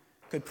Roman,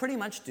 could pretty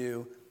much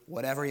do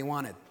whatever he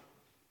wanted.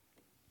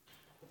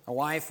 A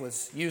wife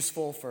was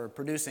useful for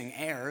producing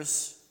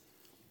heirs,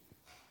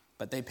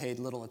 but they paid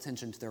little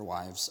attention to their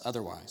wives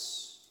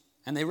otherwise.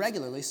 And they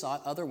regularly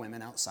sought other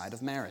women outside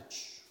of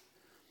marriage.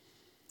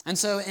 And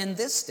so in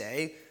this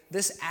day,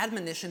 this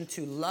admonition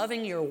to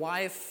loving your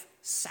wife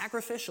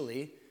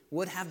sacrificially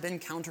would have been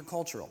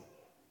countercultural.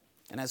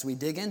 And as we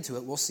dig into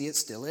it, we'll see it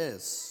still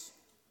is.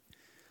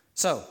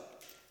 So,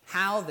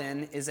 how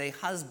then is a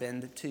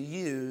husband to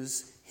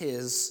use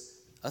his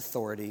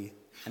authority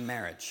in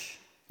marriage?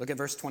 Look at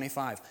verse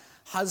 25.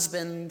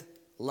 Husband,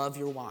 love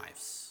your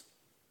wives.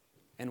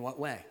 In what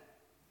way?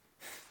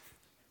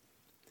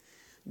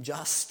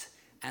 Just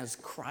as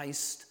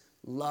Christ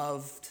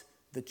loved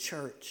the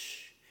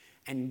church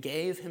and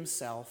gave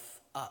himself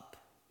up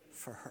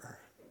for her.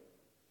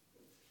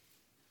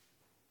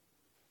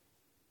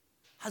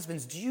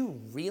 Husbands, do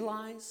you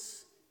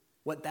realize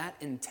what that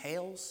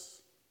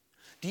entails?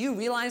 Do you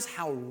realize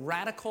how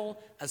radical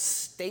a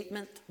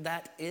statement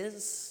that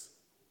is?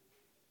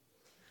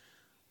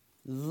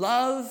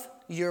 Love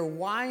your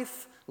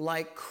wife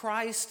like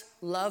Christ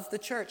loved the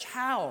church.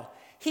 How?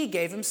 He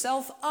gave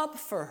himself up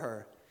for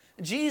her.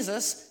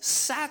 Jesus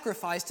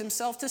sacrificed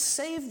himself to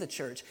save the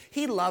church.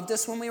 He loved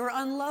us when we were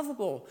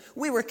unlovable.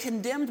 We were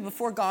condemned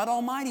before God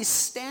Almighty,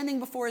 standing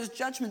before his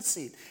judgment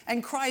seat.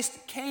 And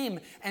Christ came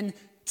and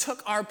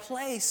took our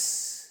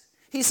place.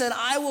 He said,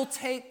 I will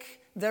take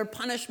their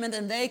punishment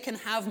and they can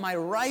have my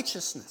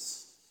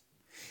righteousness.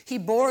 He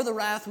bore the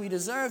wrath we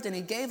deserved and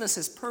he gave us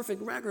his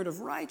perfect record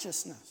of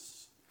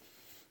righteousness.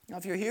 Now,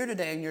 if you're here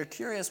today and you're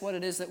curious what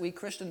it is that we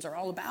Christians are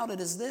all about, it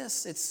is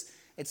this.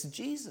 It's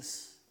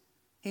Jesus.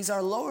 He's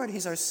our Lord.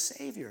 He's our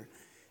Savior.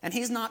 And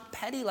he's not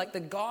petty like the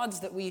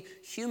gods that we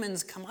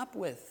humans come up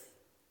with.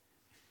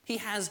 He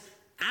has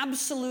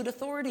absolute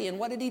authority. And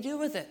what did he do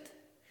with it?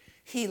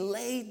 He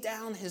laid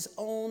down his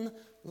own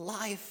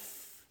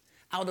life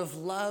out of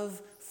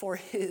love for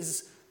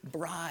his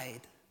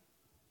bride,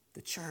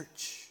 the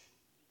church.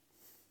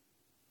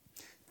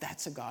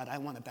 That's a God I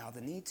want to bow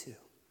the knee to.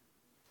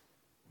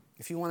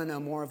 If you want to know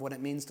more of what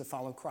it means to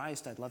follow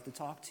Christ, I'd love to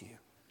talk to you.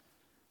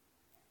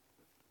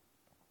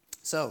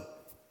 So,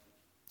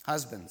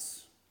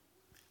 husbands,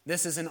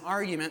 this is an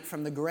argument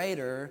from the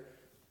greater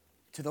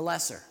to the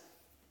lesser.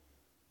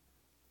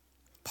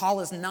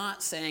 Paul is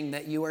not saying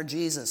that you are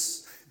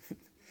Jesus,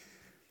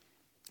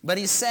 but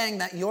he's saying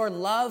that your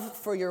love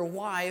for your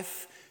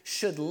wife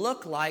should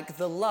look like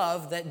the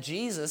love that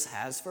Jesus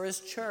has for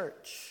his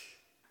church.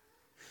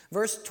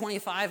 Verse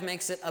 25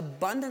 makes it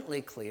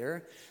abundantly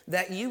clear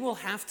that you will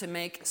have to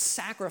make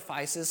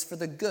sacrifices for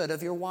the good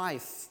of your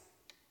wife,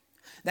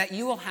 that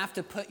you will have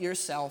to put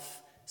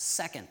yourself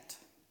second.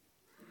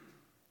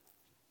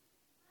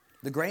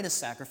 The greatest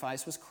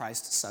sacrifice was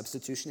Christ's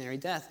substitutionary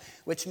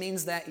death, which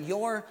means that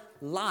your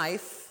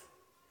life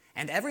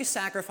and every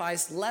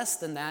sacrifice less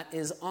than that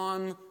is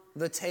on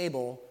the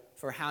table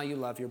for how you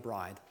love your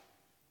bride.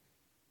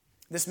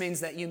 This means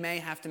that you may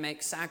have to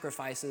make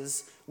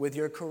sacrifices with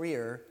your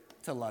career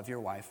to love your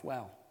wife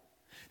well.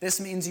 This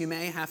means you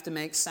may have to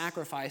make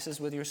sacrifices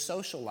with your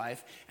social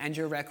life and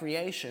your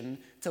recreation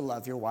to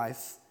love your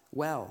wife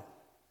well,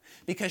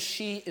 because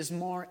she is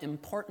more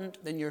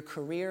important than your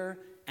career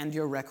and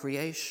your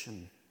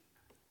recreation,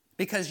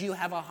 because you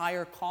have a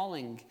higher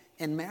calling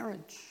in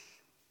marriage.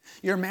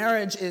 Your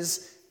marriage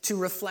is to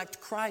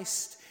reflect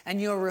Christ, and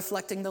you are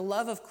reflecting the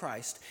love of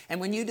Christ. And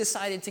when you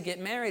decided to get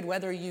married,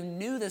 whether you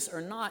knew this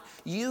or not,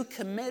 you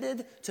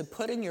committed to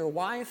putting your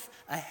wife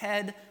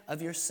ahead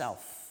of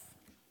yourself.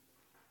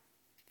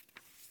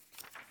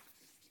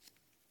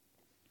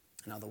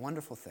 Now, the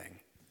wonderful thing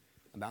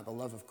about the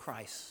love of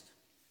Christ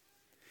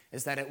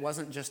is that it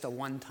wasn't just a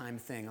one-time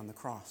thing on the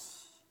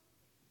cross.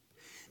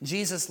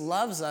 Jesus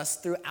loves us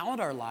throughout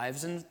our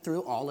lives and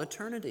through all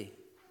eternity.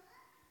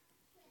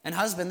 And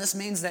husband, this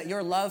means that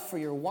your love for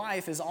your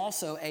wife is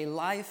also a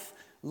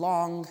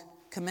lifelong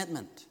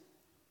commitment.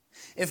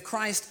 If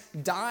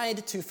Christ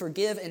died to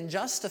forgive and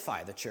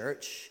justify the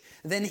church,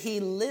 then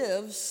he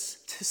lives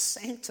to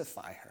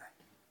sanctify her.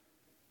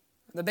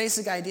 The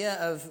basic idea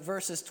of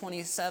verses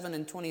 26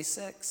 and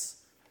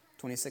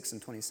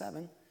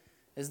 27,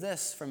 is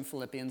this from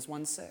Philippians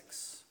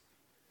 1:6.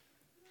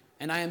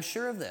 And I am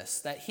sure of this,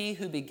 that he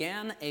who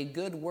began a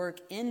good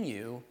work in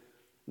you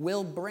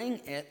will bring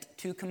it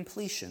to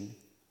completion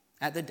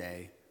at the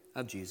day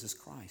of Jesus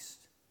Christ.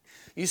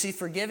 You see,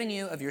 forgiving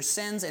you of your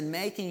sins and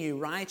making you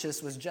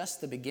righteous was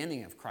just the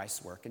beginning of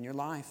Christ's work in your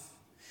life.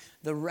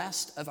 The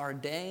rest of our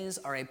days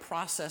are a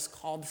process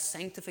called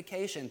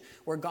sanctification,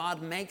 where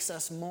God makes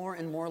us more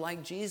and more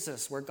like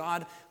Jesus, where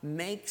God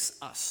makes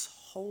us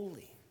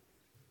holy.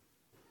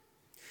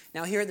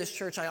 Now, here at this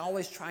church, I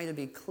always try to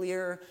be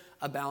clear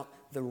about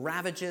the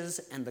ravages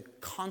and the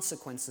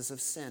consequences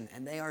of sin,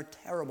 and they are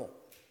terrible.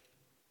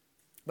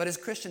 But as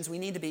Christians, we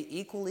need to be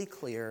equally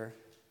clear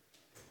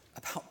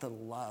about the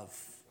love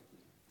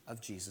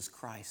of Jesus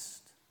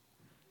Christ.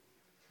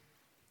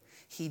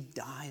 He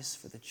dies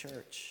for the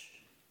church.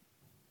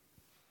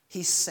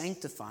 He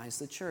sanctifies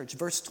the church.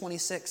 Verse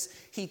 26,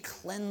 he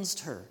cleansed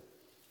her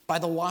by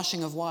the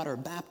washing of water,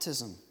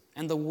 baptism,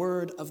 and the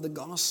word of the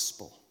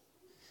gospel.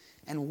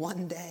 And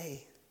one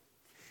day,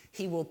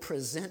 he will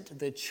present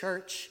the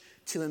church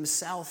to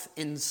himself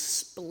in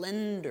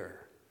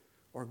splendor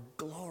or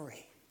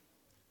glory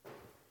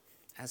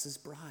as his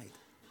bride.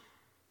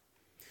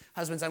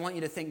 Husbands, I want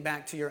you to think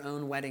back to your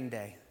own wedding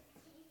day.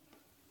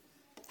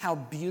 How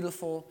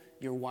beautiful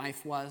your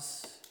wife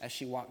was as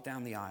she walked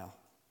down the aisle.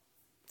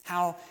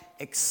 How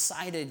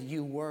excited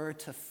you were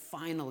to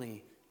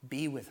finally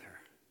be with her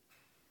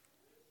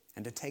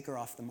and to take her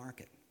off the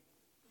market.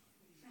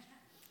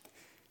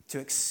 To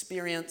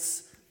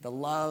experience the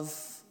love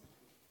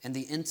and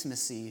the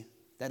intimacy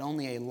that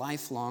only a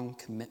lifelong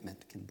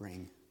commitment can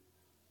bring.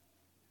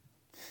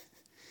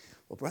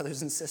 Well,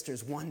 brothers and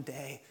sisters, one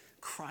day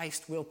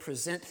Christ will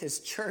present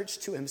his church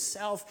to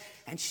himself,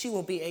 and she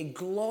will be a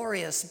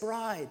glorious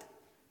bride.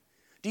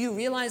 Do you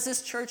realize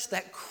this, church,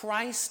 that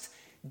Christ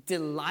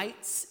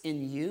delights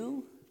in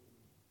you?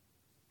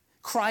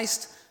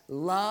 Christ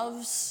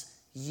loves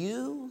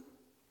you.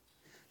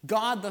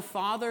 God the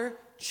Father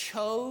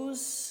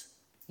chose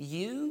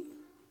you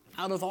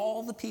out of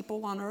all the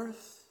people on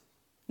earth,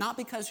 not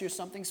because you're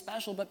something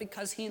special, but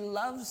because he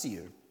loves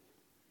you.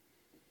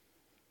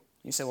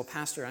 You say, well,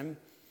 Pastor,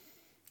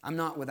 I'm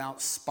not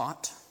without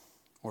spot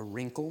or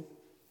wrinkle,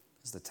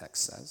 as the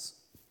text says.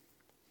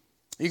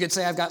 You could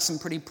say I've got some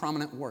pretty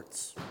prominent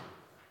warts.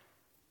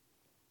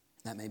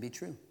 That may be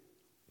true.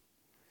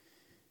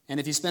 And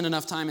if you spend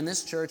enough time in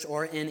this church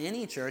or in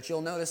any church,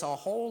 you'll notice a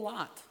whole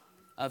lot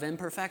of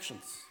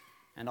imperfections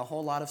and a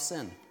whole lot of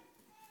sin.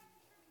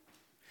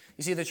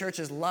 You see, the church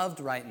is loved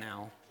right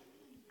now,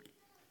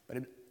 but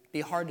it'd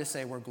be hard to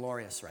say we're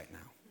glorious right now.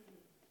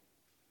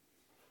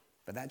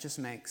 But that just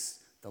makes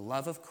the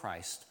love of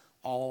Christ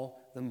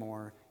all the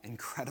more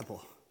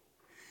incredible.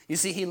 You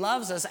see, he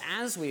loves us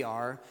as we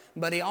are,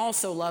 but he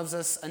also loves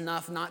us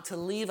enough not to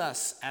leave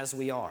us as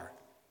we are.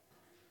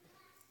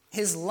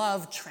 His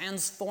love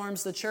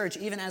transforms the church.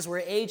 Even as we're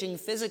aging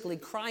physically,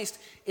 Christ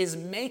is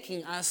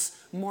making us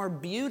more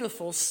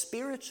beautiful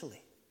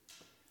spiritually.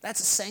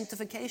 That's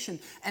sanctification.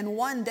 And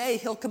one day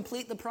he'll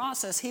complete the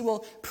process. He will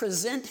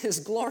present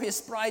his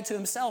glorious bride to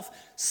himself,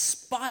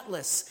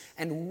 spotless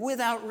and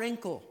without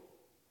wrinkle.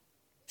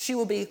 She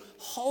will be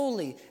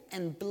holy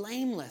and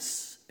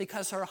blameless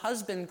because her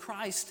husband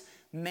Christ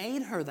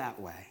made her that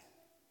way.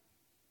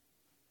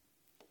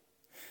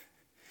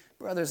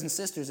 Brothers and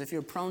sisters, if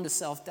you're prone to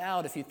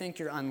self-doubt, if you think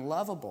you're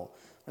unlovable,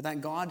 or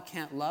that God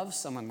can't love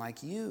someone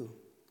like you,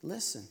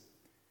 listen.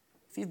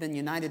 If you've been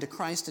united to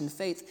Christ in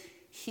faith,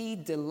 He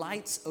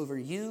delights over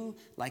you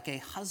like a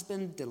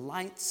husband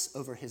delights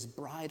over his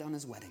bride on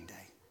his wedding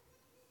day.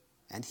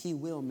 And He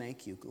will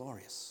make you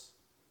glorious.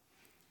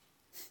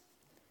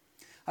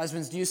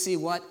 Husbands, do you see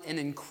what an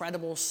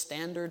incredible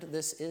standard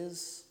this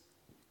is?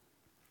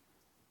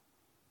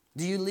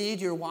 Do you lead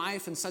your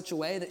wife in such a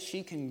way that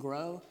she can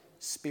grow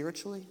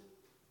spiritually?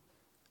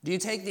 Do you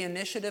take the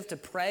initiative to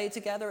pray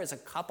together as a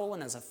couple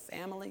and as a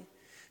family?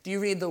 Do you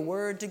read the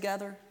Word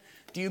together?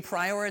 Do you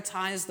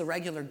prioritize the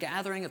regular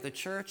gathering of the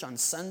church on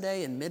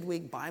Sunday and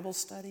midweek Bible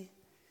study?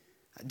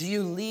 Do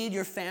you lead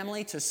your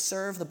family to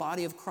serve the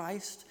body of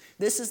Christ?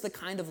 This is the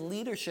kind of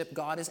leadership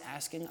God is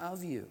asking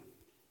of you.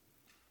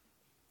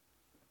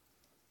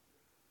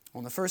 Well,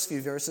 in the first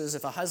few verses,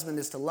 if a husband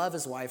is to love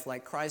his wife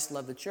like Christ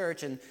loved the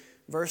church, in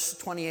verse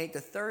 28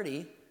 to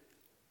 30,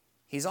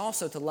 he's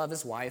also to love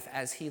his wife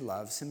as he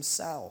loves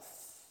himself.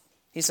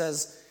 He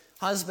says,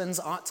 husbands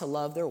ought to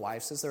love their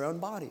wives as their own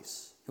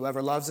bodies.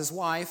 Whoever loves his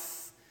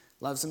wife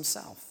loves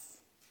himself.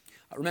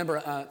 Remember,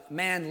 a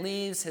man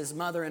leaves his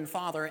mother and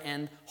father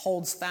and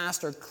holds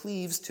fast or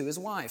cleaves to his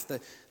wife.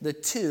 The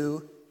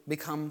two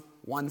become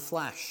one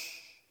flesh.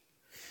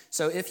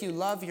 So if you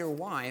love your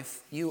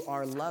wife, you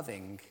are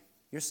loving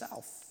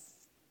yourself.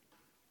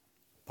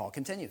 Paul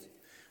continues,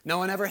 no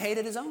one ever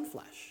hated his own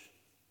flesh.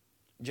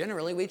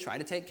 Generally, we try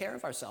to take care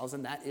of ourselves,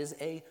 and that is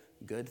a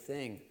good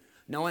thing.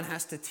 No one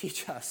has to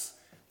teach us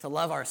to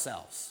love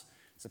ourselves.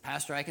 As a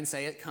pastor, I can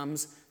say it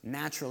comes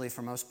naturally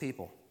for most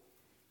people.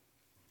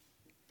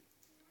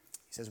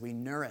 He says we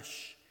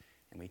nourish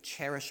and we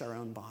cherish our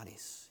own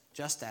bodies,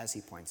 just as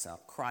he points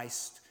out,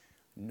 Christ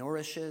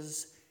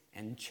nourishes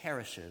and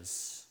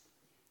cherishes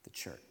the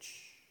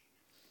church.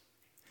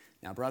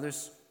 Now,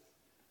 brothers,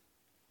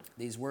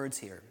 these words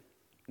here,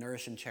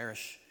 nourish and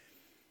cherish,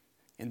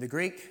 in the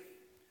Greek,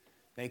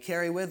 they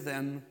carry with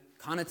them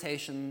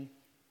connotation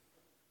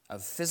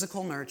of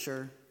physical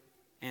nurture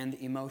and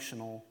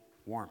emotional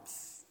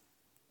warmth.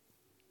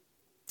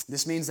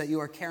 This means that you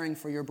are caring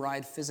for your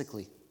bride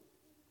physically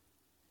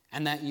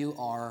and that you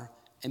are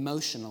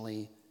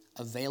emotionally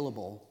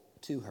available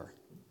to her.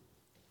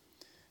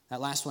 That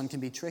last one can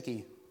be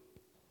tricky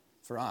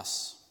for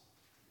us.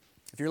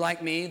 If you're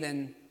like me,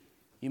 then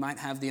you might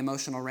have the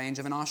emotional range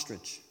of an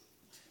ostrich.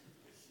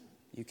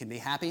 You can be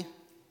happy,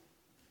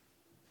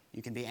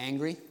 you can be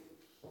angry,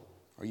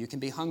 or you can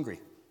be hungry.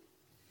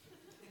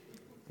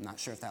 I'm not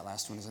sure if that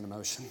last one is an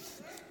emotion.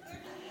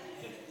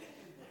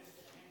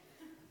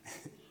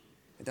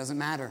 It doesn't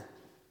matter.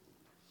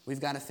 We've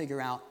got to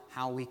figure out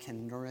how we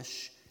can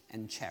nourish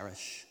and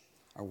cherish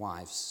our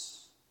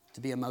wives,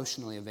 to be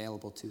emotionally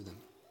available to them,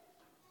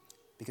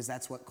 because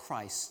that's what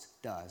Christ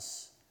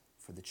does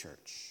for the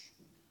church.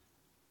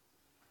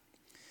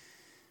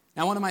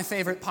 Now, one of my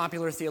favorite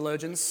popular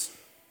theologians,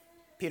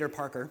 Peter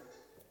Parker,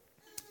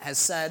 has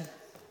said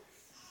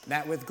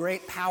that with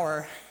great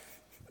power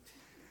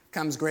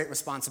comes great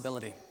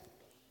responsibility.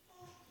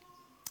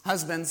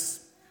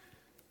 Husbands,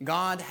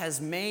 God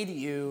has made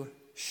you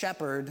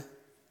shepherd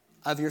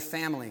of your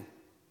family.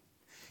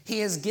 He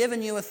has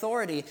given you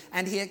authority,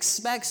 and He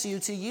expects you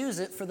to use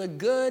it for the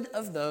good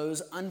of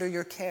those under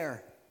your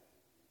care.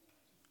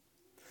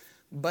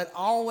 But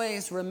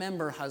always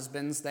remember,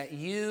 husbands, that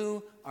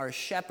you are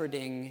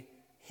shepherding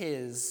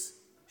His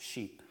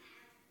sheep.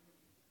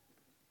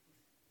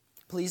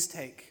 Please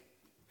take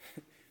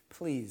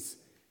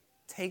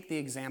the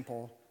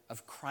example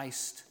of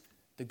Christ,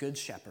 the Good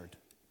Shepherd,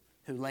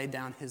 who laid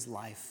down His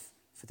life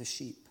for the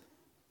sheep.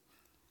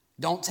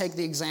 Don't take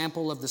the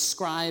example of the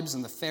scribes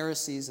and the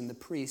Pharisees and the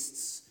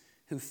priests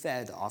who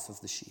fed off of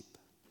the sheep.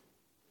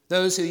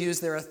 Those who use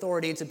their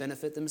authority to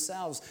benefit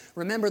themselves.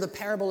 Remember the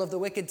parable of the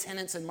wicked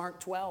tenants in Mark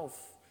 12.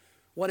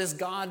 What does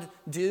God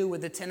do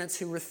with the tenants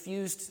who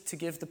refused to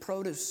give the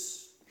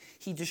produce?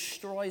 He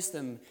destroys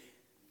them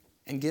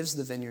and gives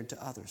the vineyard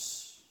to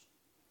others.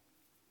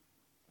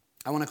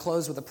 I want to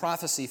close with a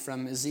prophecy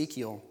from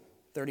Ezekiel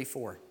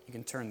 34. You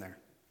can turn there.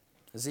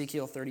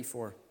 Ezekiel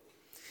 34.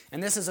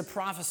 And this is a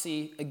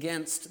prophecy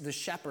against the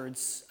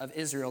shepherds of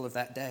Israel of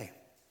that day.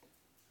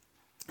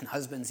 And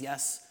husbands,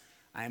 yes,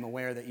 I am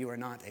aware that you are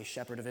not a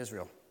shepherd of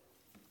Israel.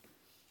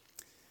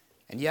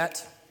 And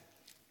yet,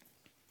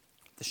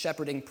 the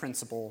shepherding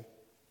principle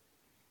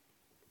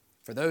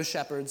for those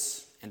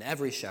shepherds and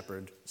every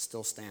shepherd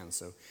still stands.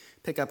 So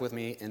pick up with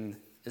me in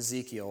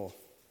Ezekiel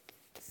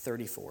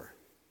 34.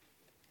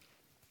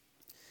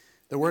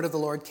 The word of the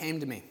Lord came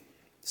to me,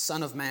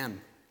 Son of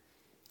man,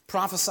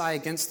 prophesy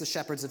against the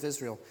shepherds of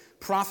Israel.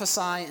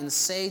 Prophesy and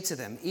say to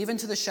them, even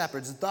to the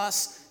shepherds,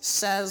 thus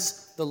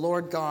says the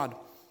Lord God,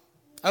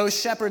 O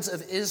shepherds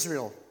of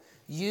Israel,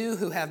 you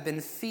who have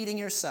been feeding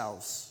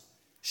yourselves,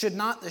 should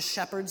not the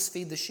shepherds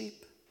feed the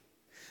sheep?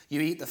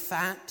 You eat the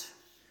fat,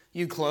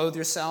 you clothe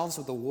yourselves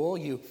with the wool,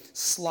 you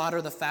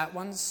slaughter the fat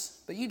ones,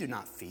 but you do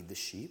not feed the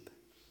sheep.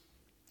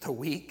 The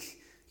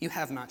weak you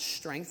have not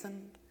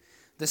strengthened,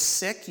 the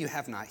sick you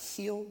have not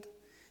healed.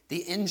 The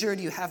injured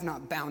you have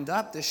not bound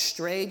up, the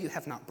strayed you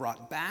have not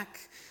brought back,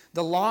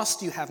 the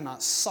lost you have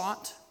not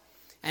sought,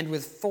 and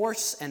with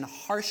force and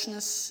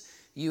harshness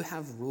you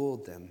have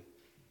ruled them.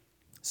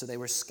 So they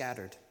were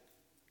scattered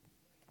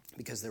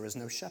because there was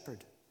no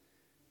shepherd,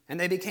 and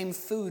they became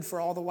food for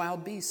all the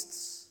wild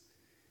beasts.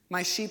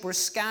 My sheep were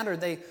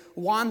scattered. They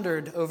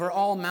wandered over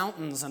all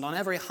mountains and on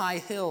every high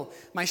hill.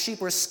 My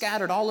sheep were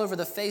scattered all over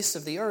the face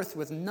of the earth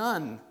with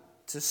none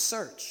to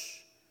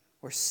search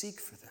or seek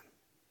for them.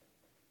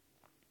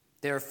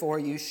 Therefore,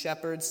 you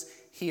shepherds,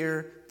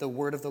 hear the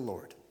word of the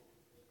Lord.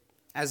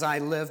 As I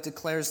live,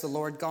 declares the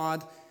Lord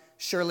God,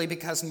 surely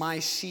because my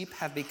sheep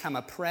have become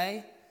a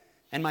prey,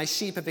 and my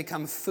sheep have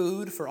become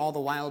food for all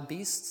the wild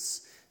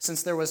beasts,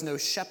 since there was no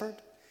shepherd,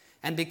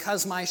 and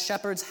because my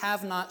shepherds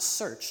have not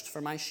searched for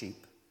my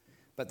sheep,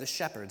 but the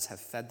shepherds have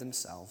fed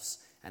themselves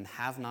and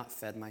have not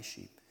fed my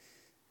sheep.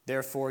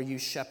 Therefore, you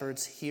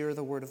shepherds, hear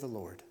the word of the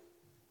Lord.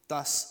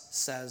 Thus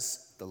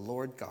says the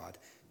Lord God,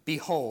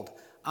 behold,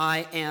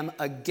 I am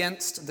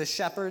against the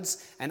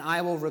shepherds, and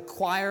I will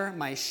require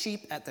my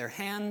sheep at their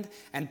hand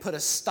and put a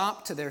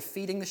stop to their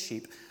feeding the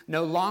sheep.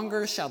 No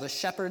longer shall the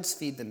shepherds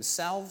feed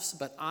themselves,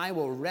 but I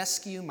will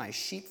rescue my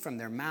sheep from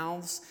their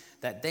mouths,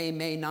 that they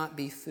may not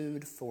be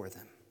food for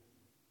them.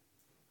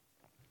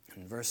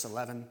 In verse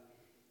 11,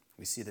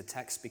 we see the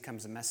text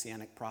becomes a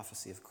messianic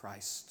prophecy of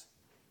Christ.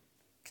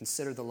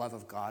 Consider the love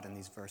of God in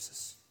these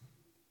verses,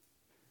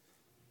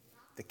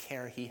 the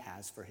care he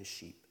has for his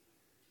sheep.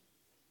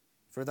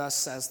 For thus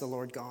says the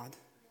Lord God,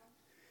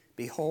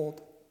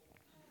 behold,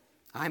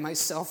 I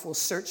myself will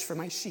search for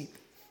my sheep,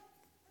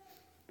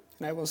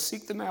 and I will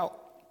seek them out,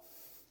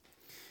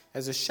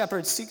 as a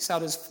shepherd seeks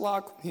out his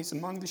flock when he's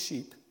among the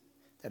sheep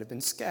that have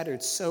been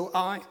scattered. So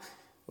I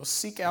will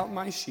seek out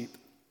my sheep,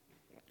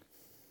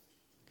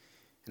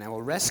 and I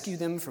will rescue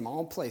them from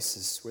all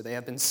places where they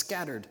have been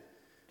scattered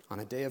on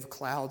a day of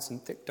clouds and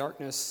thick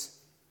darkness,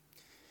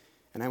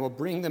 and I will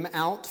bring them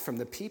out from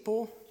the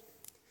people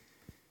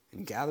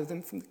and gather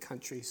them from the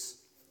countries.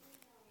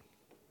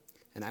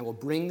 And I will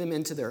bring them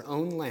into their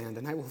own land,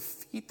 and I will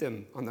feed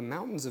them on the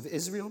mountains of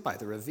Israel by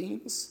the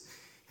ravines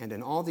and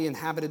in all the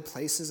inhabited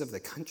places of the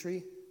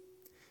country.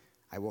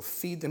 I will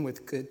feed them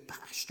with good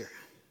pasture,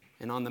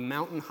 and on the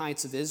mountain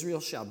heights of Israel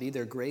shall be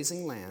their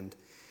grazing land,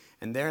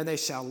 and there they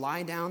shall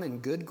lie down in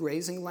good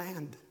grazing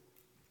land,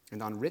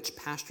 and on rich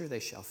pasture they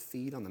shall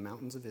feed on the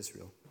mountains of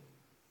Israel.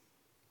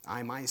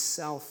 I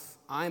myself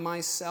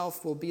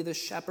will be the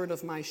shepherd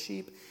of my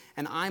sheep,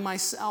 and I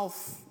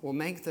myself will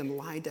make them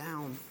lie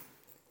down,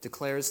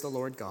 declares the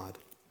Lord God.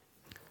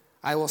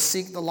 I will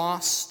seek the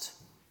lost,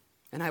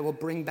 and I will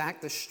bring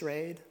back the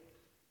strayed,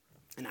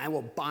 and I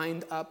will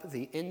bind up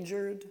the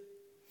injured,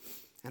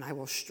 and I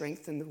will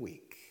strengthen the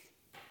weak,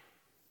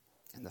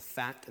 and the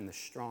fat and the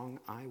strong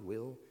I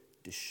will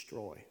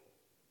destroy.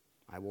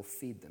 I will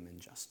feed them in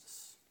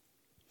justice.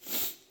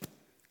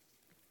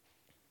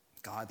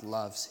 God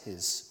loves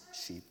his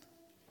sheep.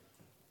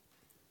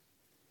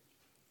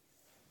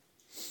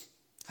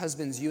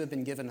 Husbands, you have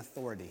been given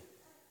authority.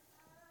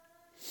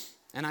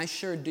 And I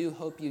sure do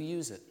hope you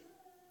use it,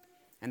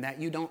 and that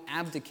you don't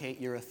abdicate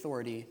your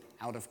authority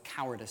out of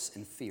cowardice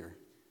and fear.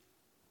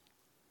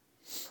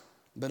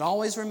 But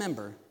always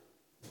remember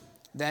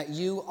that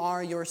you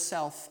are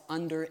yourself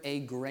under a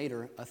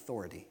greater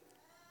authority,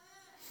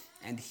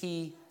 and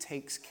he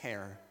takes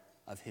care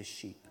of his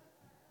sheep.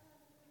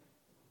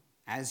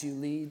 As you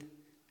lead,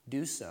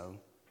 do so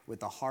with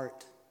the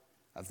heart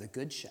of the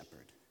good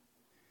shepherd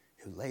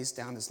who lays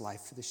down his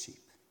life for the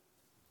sheep,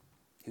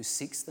 who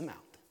seeks them out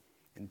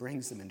and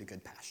brings them into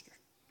good pasture.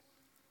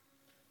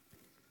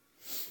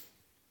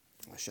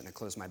 I shouldn't have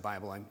closed my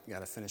Bible. I got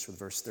to finish with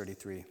verse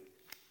 33.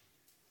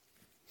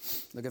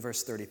 Look at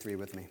verse 33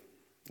 with me,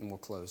 and we'll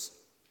close.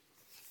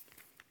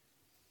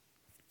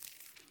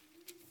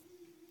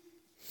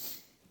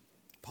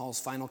 Paul's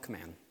final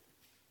command.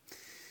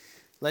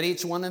 Let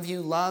each one of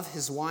you love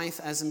his wife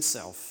as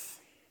himself,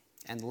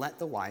 and let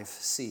the wife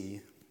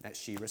see that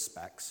she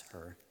respects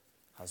her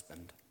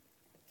husband.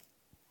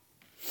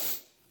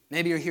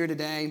 Maybe you're here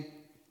today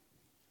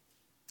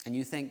and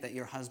you think that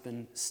your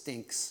husband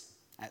stinks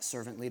at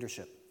servant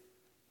leadership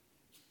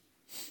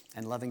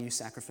and loving you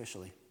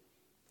sacrificially.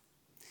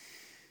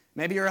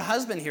 Maybe you're a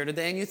husband here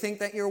today and you think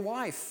that your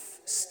wife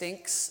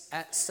stinks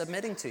at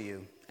submitting to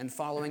you and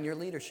following your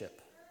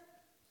leadership.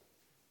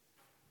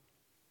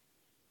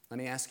 Let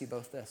me ask you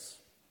both this.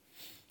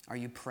 Are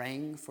you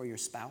praying for your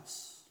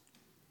spouse?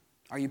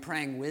 Are you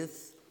praying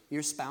with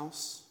your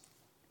spouse?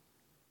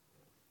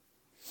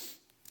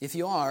 If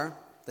you are,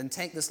 then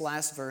take this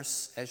last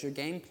verse as your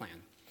game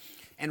plan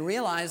and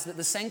realize that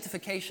the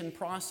sanctification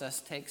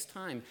process takes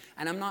time.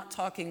 And I'm not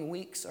talking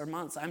weeks or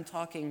months. I'm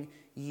talking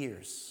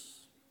years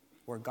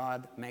where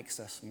God makes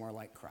us more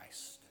like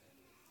Christ.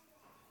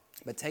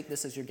 But take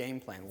this as your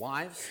game plan.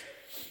 Wives,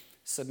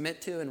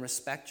 submit to and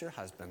respect your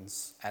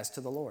husbands as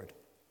to the Lord.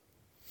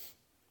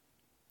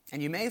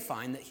 And you may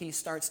find that he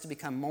starts to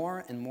become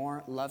more and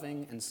more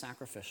loving and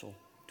sacrificial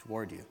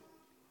toward you.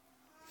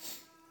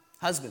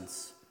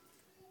 Husbands,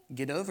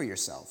 get over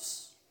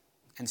yourselves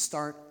and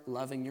start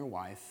loving your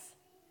wife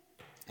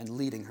and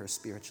leading her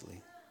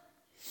spiritually.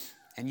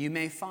 And you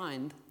may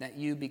find that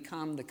you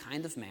become the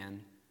kind of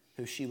man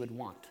who she would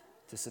want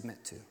to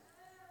submit to.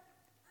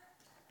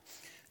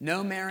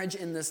 No marriage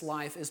in this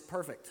life is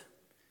perfect.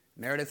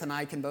 Meredith and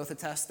I can both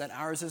attest that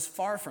ours is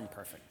far from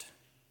perfect.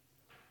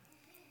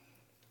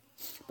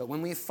 But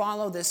when we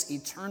follow this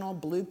eternal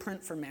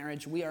blueprint for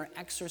marriage, we are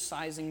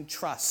exercising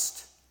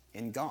trust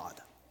in God,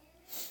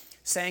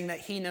 saying that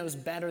he knows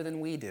better than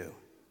we do,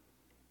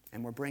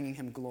 and we're bringing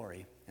him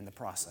glory in the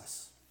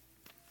process.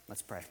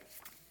 Let's pray.